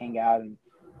hang out and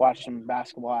watch some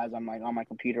basketball as I'm like on my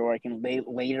computer working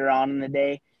later on in the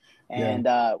day, and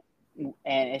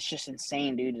it's just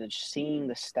insane, dude. Just seeing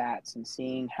the stats and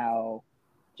seeing how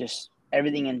just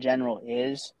everything in general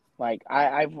is like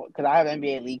because I have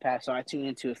NBA League Pass, so I tune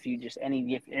into a few just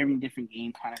every different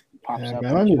game kind of pops Yeah, up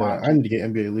man, and I just need watch. to get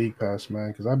NBA League Pass,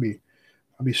 man, because I'd be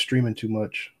streaming too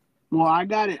much. Well, I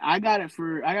got it. I got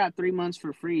 3 months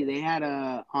for free. They had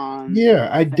on. Yeah,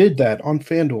 I did that on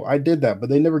FanDuel. I did that, but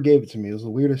they never gave it to me. It was the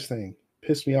weirdest thing.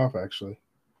 Pissed me off, actually.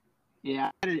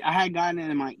 Yeah, I had gotten it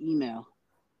in my email.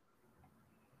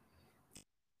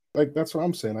 Like, that's what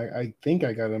I'm saying. I think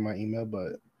I got it in my email,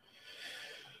 but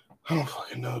I don't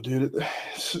fucking know, dude.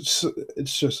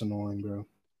 It's just annoying, bro.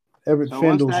 So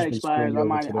once FanDuel's that just been screwing expires, me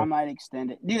over I today. might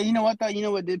extend it. Dude, you know what though? You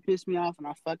know what did piss me off, and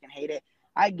I fucking hate it.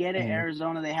 I get it, Mm,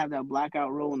 Arizona. They have that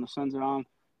blackout rule when the Suns are on.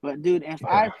 But dude, if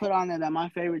I yeah, put on there that my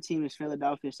favorite team is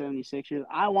Philadelphia 76ers,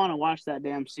 I want to watch that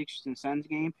damn Sixers and Suns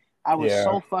game. I was yeah,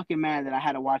 so fucking mad that I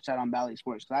had to watch that on Bally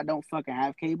Sports because I don't fucking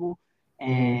have cable, hmm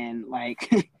and like,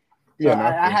 so yeah. No,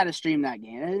 I had to stream that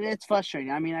game. It's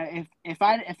frustrating. I mean, if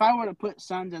I were to put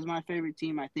Suns as my favorite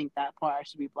team, I think that part I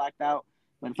should be blacked out.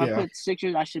 But if I yeah. put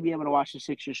Sixers, I should be able to watch the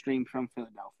Sixers stream from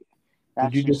Philadelphia. Did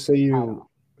That's you just just say I don't you? know.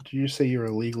 Did you just say you were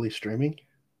illegally streaming?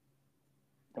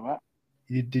 The what?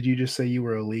 Did you just say you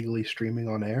were illegally streaming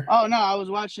on air? Oh no, I was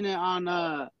watching it on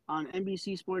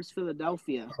NBC Sports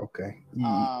Philadelphia. Okay,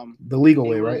 Um, the legal it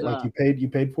way, was right? Like you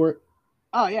paid for it.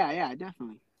 oh yeah,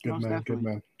 definitely, Good most man, good definitely.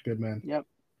 man, good man. Yep,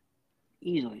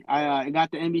 easily. I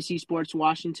got the NBC Sports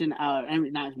Washington,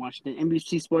 not Washington,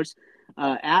 NBC Sports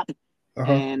app, Uh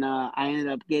huh. and I ended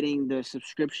up getting the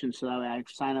subscription so that way I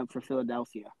sign up for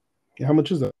Philadelphia. How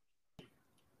much is that?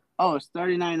 Oh, it's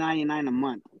 $39.99 a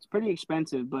month. It's pretty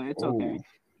expensive, but it's Oh, okay.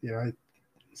 yeah. I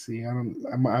see. I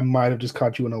might have just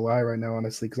caught you in a lie right now,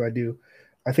 honestly, because I do.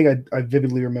 I think I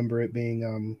vividly remember it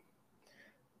being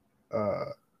uh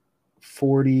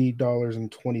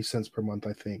 $40.20 per month.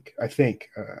 I think.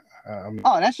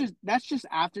 Oh, that's just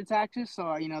after taxes.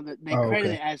 So they Oh, credit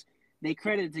okay. it as they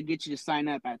credit it to get you to sign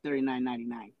up at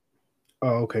 $39.99.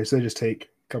 Oh, okay. So they just take a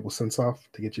couple cents off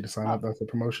to get you to sign Oh, up. That's the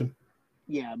promotion.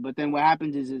 yeah, but then what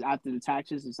happens is after the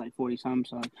taxes, it's like 40 some.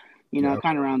 So Yeah. it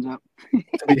kind of rounds up.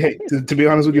 To be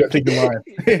honest with you, I think you're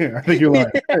lying. I think you're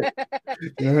lying.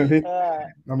 You know what I mean?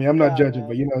 I mean, I'm not Nah, judging,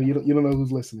 but man. you don't know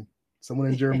who's listening. Someone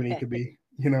in Germany could be.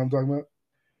 You know what I'm talking about?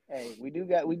 Hey, we do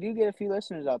get a few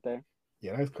listeners out there.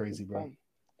 Yeah, that's crazy, bro.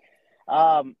 Fun.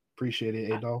 Um, Appreciate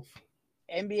it, Adolf.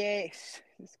 NBA.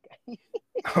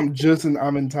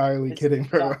 I'm entirely It's kidding,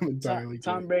 bro. I'm entirely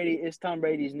Tom kidding. Brady. It's Tom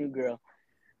Brady's new girl.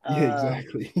 Yeah,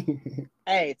 exactly.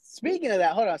 Hey, speaking of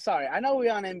that, hold on. Sorry, I know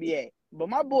we're on NBA, but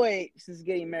my boy, since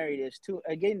getting married,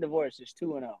 getting divorced is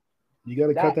 2-0. You got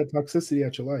to cut That that toxicity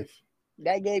out your life.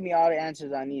 that gave me all the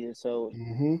answers I needed. So,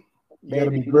 Hmm. You got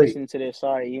to babe, be if you great. listening to this,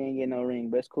 sorry, you ain't getting no ring,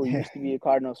 but it's cool. You Yeah. used to be a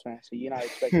Cardinals fan, so you're not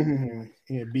expecting anything.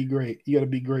 Yeah, be great. You got to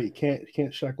be great.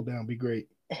 Can't shackle down. Be great.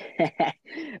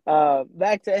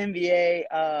 Back to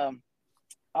NBA.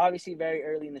 Obviously, very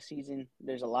early in the season,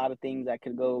 there's a lot of things that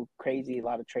could go crazy. A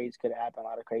lot of trades could happen. A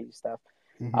lot of crazy stuff.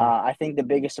 Hmm. I think the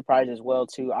biggest surprise as well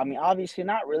too. I mean, obviously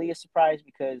not really a surprise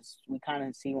because we kind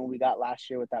of see what we got last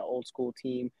year with that old school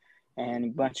team and a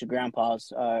bunch of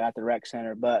grandpas at the rec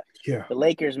center. But Yeah, the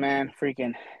Lakers, man,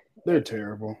 freaking, they're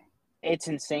terrible. it's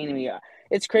insane to me.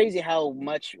 It's crazy how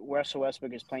much Russell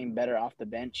Westbrook is playing better off the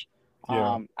bench.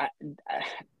 Yeah. I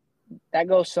that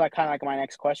goes to like kind of like my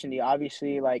next question to you.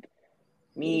 Obviously, like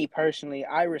me personally,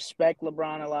 I respect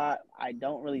LeBron a lot. I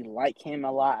don't really like him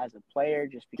a lot as a player,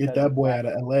 just Get because of that the boy fact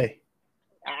out of LA.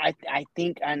 I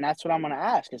think, and that's what I'm gonna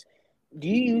ask is, do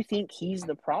you think he's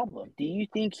the problem? Do you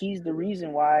think he's the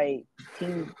reason why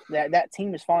that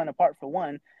team is falling apart for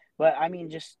one? But I mean,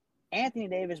 just Anthony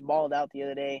Davis balled out the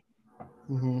other day.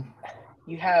 Mm-hmm.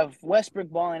 You have Westbrook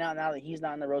balling out now that he's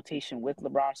not in the rotation with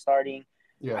LeBron starting.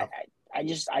 Yeah.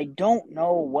 I don't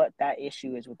know what that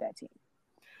issue is with that team.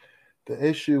 The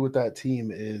issue with that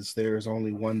team is there's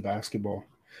only one basketball.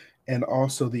 And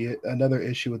also the another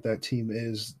issue with that team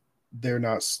is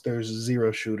there's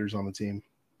zero shooters on the team.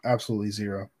 Absolutely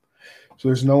zero. So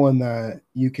there's no one that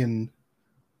you can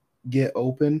get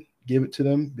open, give it to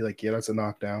them, be like, yeah, that's a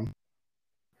knockdown.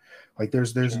 Like Sure.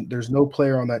 there's no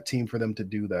player on that team for them to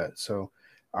do that. So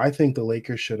I think the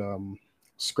Lakers should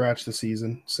scratch the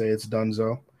season, say it's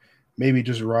donezo. Maybe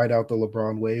just ride out the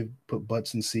LeBron wave, put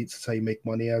butts in seats. That's how you make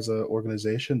money as an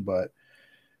organization. But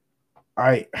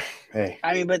I, hey,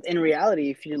 I mean, but in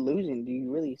reality, if you're losing, do you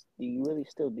really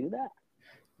still do that?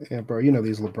 yeah, bro, you know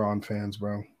these LeBron fans,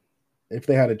 bro. If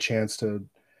they had a chance to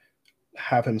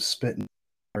have him spit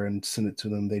and send it to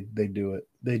them, they do it.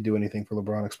 They do anything for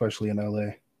LeBron, especially in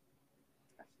LA.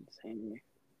 That's insane to me.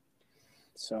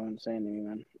 It's so insane to me,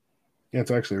 man. Yeah,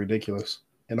 it's actually ridiculous.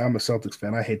 And I'm a Celtics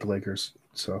fan. I hate the Lakers.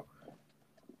 So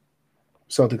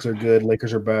Celtics are good,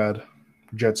 Lakers are bad,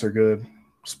 Jets are good.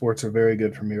 Sports are very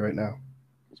good for me right now.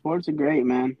 Sports are great,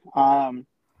 man.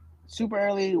 Super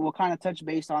early. We'll kind of touch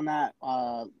base on that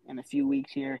in a few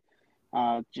weeks here.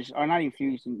 Just or not even a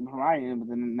few weeks, right? But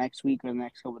then the next week or the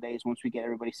next couple of days, once we get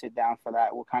everybody sit down for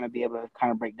that, we'll kind of be able to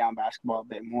kind of break down basketball a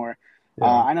bit more. Yeah.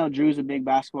 I know Drew's a big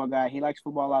basketball guy. He likes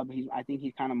football a lot, but I think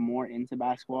he's kind of more into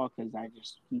basketball because I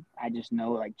just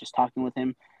know, like, just talking with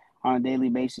him on a daily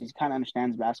basis, he kind of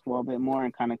understands basketball a bit more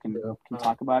and kind of can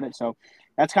talk about it. So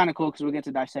that's kind of cool because we get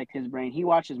to dissect his brain. He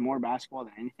watches more basketball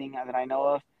than anything that I know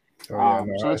of. Oh yeah,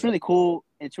 no, So it's really cool.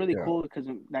 It's really yeah. cool because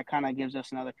that kind of gives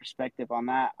us another perspective on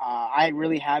that. I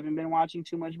really haven't been watching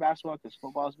too much basketball because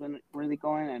football's been really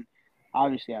going, and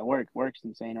obviously I work's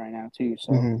insane right now too.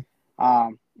 So Mm-hmm.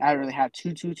 I don't really have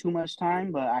too much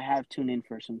time, but I have tuned in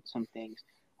for some things.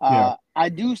 Yeah. I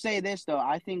do say this though.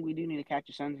 I think we do need to catch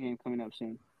a Suns game coming up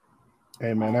soon.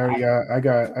 Hey man, I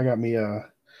got me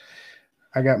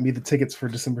the tickets for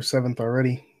December 7th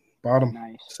already. Bottom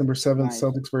Nice, December 7th, nice.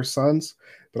 Celtics versus Suns.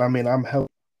 But I mean, I'm hell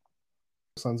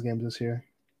Suns games this year.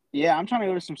 Yeah, I'm trying to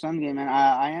go to some Suns game, man.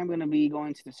 I am going to be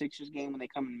going to the Sixers game when they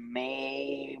come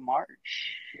in Yeah.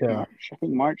 March. I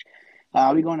think March.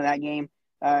 I'll be going to that game.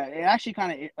 It actually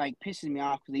kind of like pisses me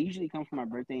off because they usually come for my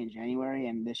birthday in January,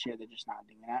 and this year they're just not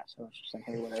doing that. So it's just like,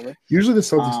 hey, whatever. Usually the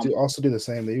Celtics do the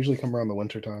same. They usually come around the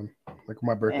winter time, like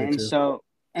my birthday And too. so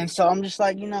I'm just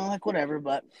like, like whatever.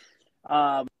 But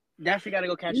definitely got to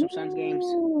go catch some Suns games.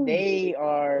 They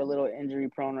are a little injury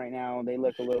prone right now. They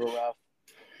look a little rough.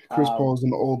 Chris Paul's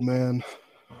an old man.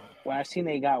 When I seen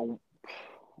they got,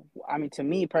 I mean, to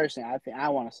me personally, I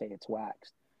want to say it's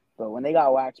waxed. But when they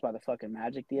got waxed by the fucking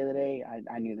Magic the other day,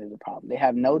 I knew there's a problem. They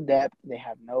have no depth. They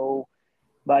have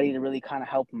nobody to really kind of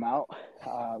help them out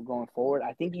going forward.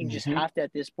 I think you just have to,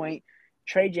 at this point,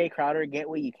 trade Jay Crowder, get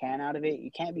what you can out of it.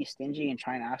 You can't be stingy and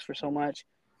try and ask for so much.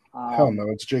 Hell no,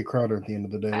 it's Jay Crowder at the end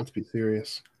of the day. Let's be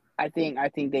serious. I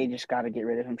think they just got to get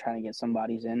rid of him, trying to get some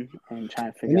bodies in and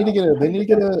trying to They figure need out. they need to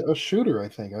get a shooter. I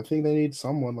think they need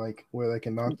someone like where they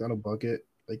can knock down a bucket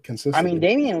like consistently. I mean,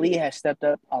 Damian Lee has stepped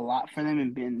up a lot for them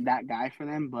and been that guy for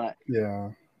them, but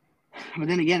yeah. But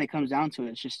then again, it comes down to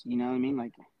it. It's just, you know what I mean?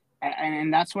 Like,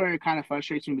 and that's where it kind of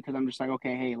frustrates me because I'm just like,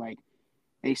 okay, hey, like,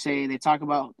 they talk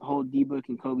about the whole D-Book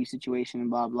and Kobe situation and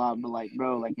blah, blah, but like,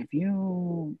 bro, like, if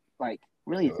you, like,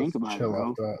 really think about it,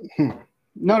 bro.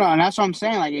 No, and that's what I'm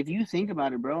saying. Like, if you think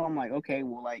about it, bro, I'm like, okay,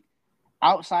 well, like,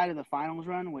 outside of the finals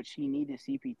run, which he needed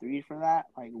CP3 for that,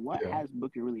 like, what has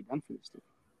Booker really done for this team?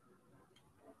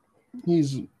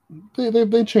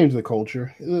 They changed the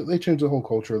culture. They changed the whole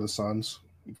culture of the Suns,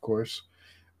 of course.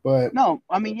 But no,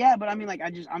 I mean, yeah, but I mean, like,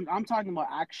 I'm talking about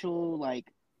actual,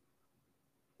 like,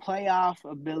 playoff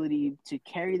ability to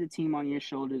carry the team on your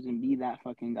shoulders and be that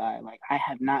fucking guy. Like, I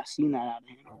have not seen that out of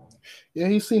him. Yeah,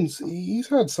 he's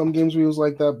had some games where he was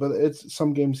like that, but it's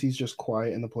some games he's just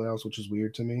quiet in the playoffs, which is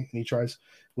weird to me. And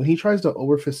when he tries to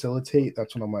over facilitate,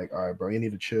 that's when I'm like, all right, bro, you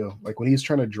need to chill. Like when he's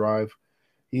trying to drive,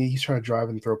 he's trying to drive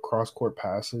and throw cross court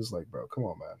passes. Like, bro, come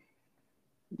on, man.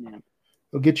 Yeah.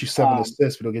 He'll get you 7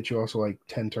 assists, but he'll get you also like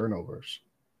 10 turnovers.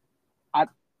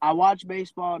 I watch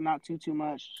baseball, not too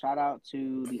much. Shout out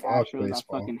to the Fuck Astros. I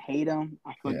baseball. fucking hate them.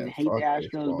 I fucking Yeah, hate the fuck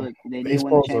Astros, baseball. but they did win the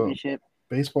Baseball's a championship.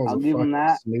 baseball's I'll a give them fucking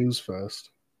that. snooze fest.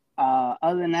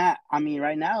 Other than that, I mean,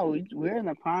 right now we're in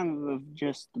the prime of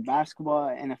just the basketball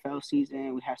NFL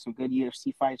season. We had some good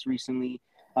UFC fights recently.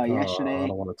 I Yesterday,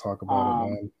 don't want to talk about it, um,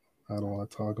 man. I don't want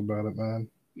to talk about it, man.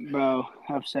 bro,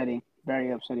 upsetting,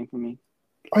 very upsetting for me.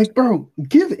 Like, bro,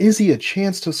 give Izzy a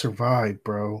chance to survive,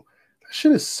 bro. That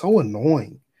shit is so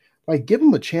annoying. Like, give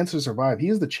him a chance to survive. He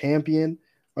is the champion.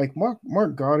 Like,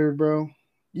 Mark Goddard, bro,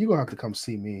 you gonna have to come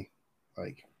see me.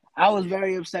 Like, I was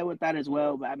very upset with that as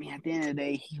well, but I mean, at the end of the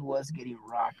day, he was getting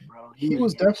rocked, bro. He he was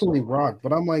was getting so definitely rocked. rocked,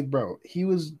 but I'm like, bro, he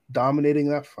was dominating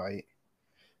that fight.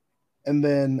 And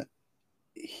then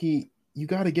you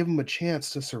got to give him a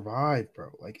chance to survive, bro.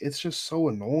 Like, it's just so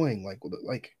annoying.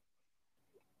 Like,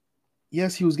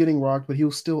 yes, he was getting rocked, but he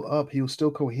was still up. He was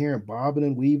still coherent, bobbing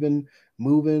and weaving,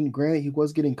 moving. Granted, he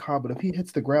was getting caught, but if he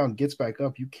hits the ground, gets back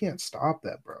up, you can't stop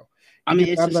that, bro. I He mean,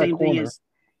 gets it's out the of that same thing corner. as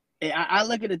I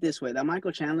look at it this way: that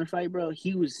Michael Chandler fight, bro,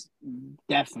 he was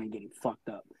definitely getting fucked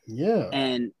up, Yeah,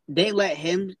 and they let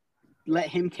him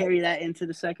carry that into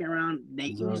the second round. They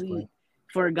exactly. easily,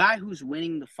 for a guy who's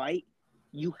winning the fight,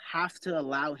 you have to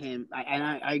allow him.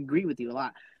 I agree with you a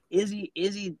lot.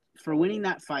 Izzy for winning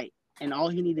that fight, and all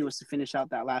he needed was to finish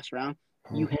out that last round.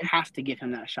 You Hmm. have to give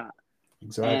him that shot.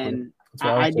 Exactly. And That's why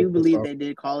I I was so do pissed believe off. they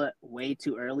did call it way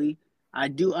too early. I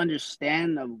do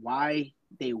understand why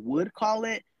they would call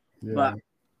it, Yeah, but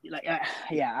like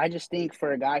yeah, I just think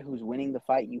for a guy who's winning the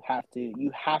fight, you have to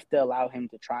allow him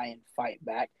to try and fight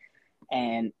back,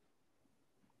 and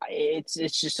it's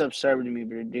just absurd to me,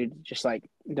 dude. Just like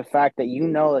the fact that you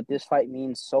know that this fight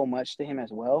means so much to him as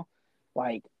well,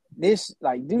 like this,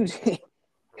 like dude,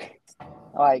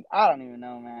 like I don't even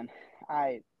know, man.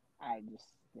 I just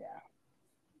yeah.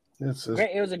 it's just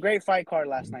Great. It was a great fight card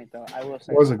last night, though. I will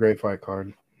say was a that. great fight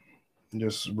card.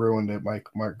 Just ruined it,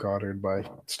 Mark Goddard, by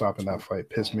stopping that fight.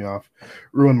 Pissed me off.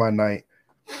 Ruined my night.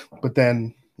 But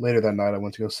then later that night, I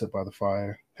went to go sit by the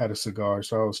fire, had a cigar,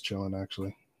 so I was chilling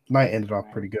actually. Night ended off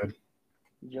Right. pretty good.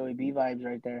 Joey B vibes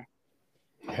right there.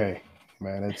 Hey,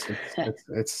 man,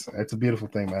 it's a beautiful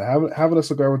thing, man. Having a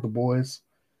cigar with the boys,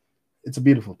 it's a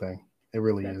beautiful thing. It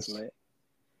really That's is. lit.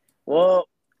 Well,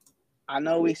 I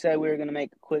know we said we were gonna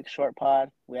make a quick short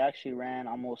pod. We actually ran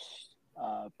almost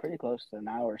pretty close to an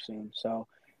hour soon. So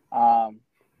um,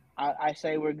 I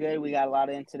say we're good. We got a lot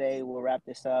in today. We'll wrap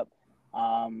this up.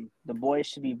 The boys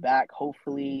should be back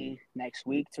hopefully next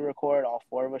week to record. All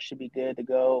four of us should be good to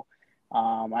go.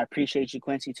 I appreciate you,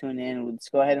 Quincy, tuning in. Let's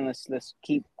go ahead and let's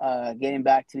keep getting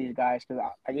back to these guys because,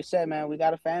 like I said, man, we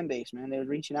got a fan base, man. They're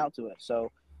reaching out to us,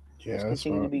 so let's Yeah, that's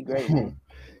continue to fine. be great, man.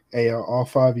 Hey, all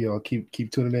five of y'all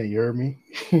keep tuning in. You heard me?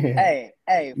 Hey,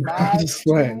 I'm five, just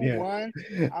two, playing. Yeah. one.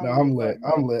 I No, don't give a I'm lit.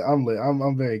 fuck, I'm bro. lit. I'm lit.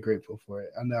 I'm very grateful for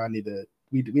it. I know I need to.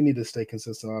 We need to stay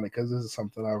consistent on it because this is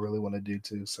something I really want to do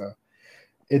too. So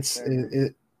Yes, it's sir,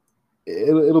 man.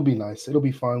 it'll be nice. It'll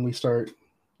be fun. We start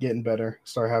getting better.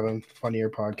 Start having funnier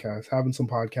podcasts. Having some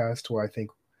podcasts where I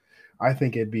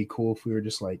think it'd be cool if we were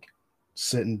just like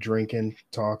sitting, drinking,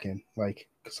 talking. Like,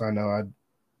 because I know I'd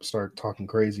start talking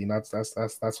crazy, and that's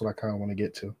what I kind of want to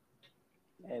get to.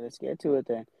 Hey, let's get to it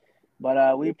then.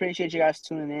 But we appreciate you guys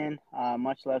tuning in.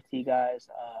 Much love to you guys.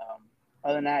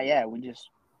 Other than that, yeah,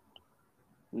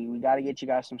 we got to get you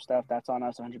guys some stuff. That's on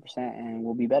us 100%, and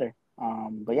we'll be better.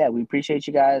 But yeah, we appreciate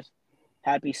you guys.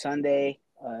 Happy Sunday.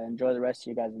 Enjoy the rest of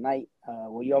your guys' night.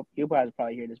 Well, you guys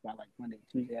probably hear this by like Monday,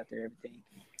 Tuesday after everything.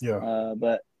 Yeah.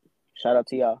 But shout out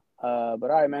to y'all. But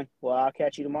all right, man. Well, I'll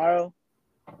catch you tomorrow.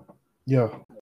 Yeah.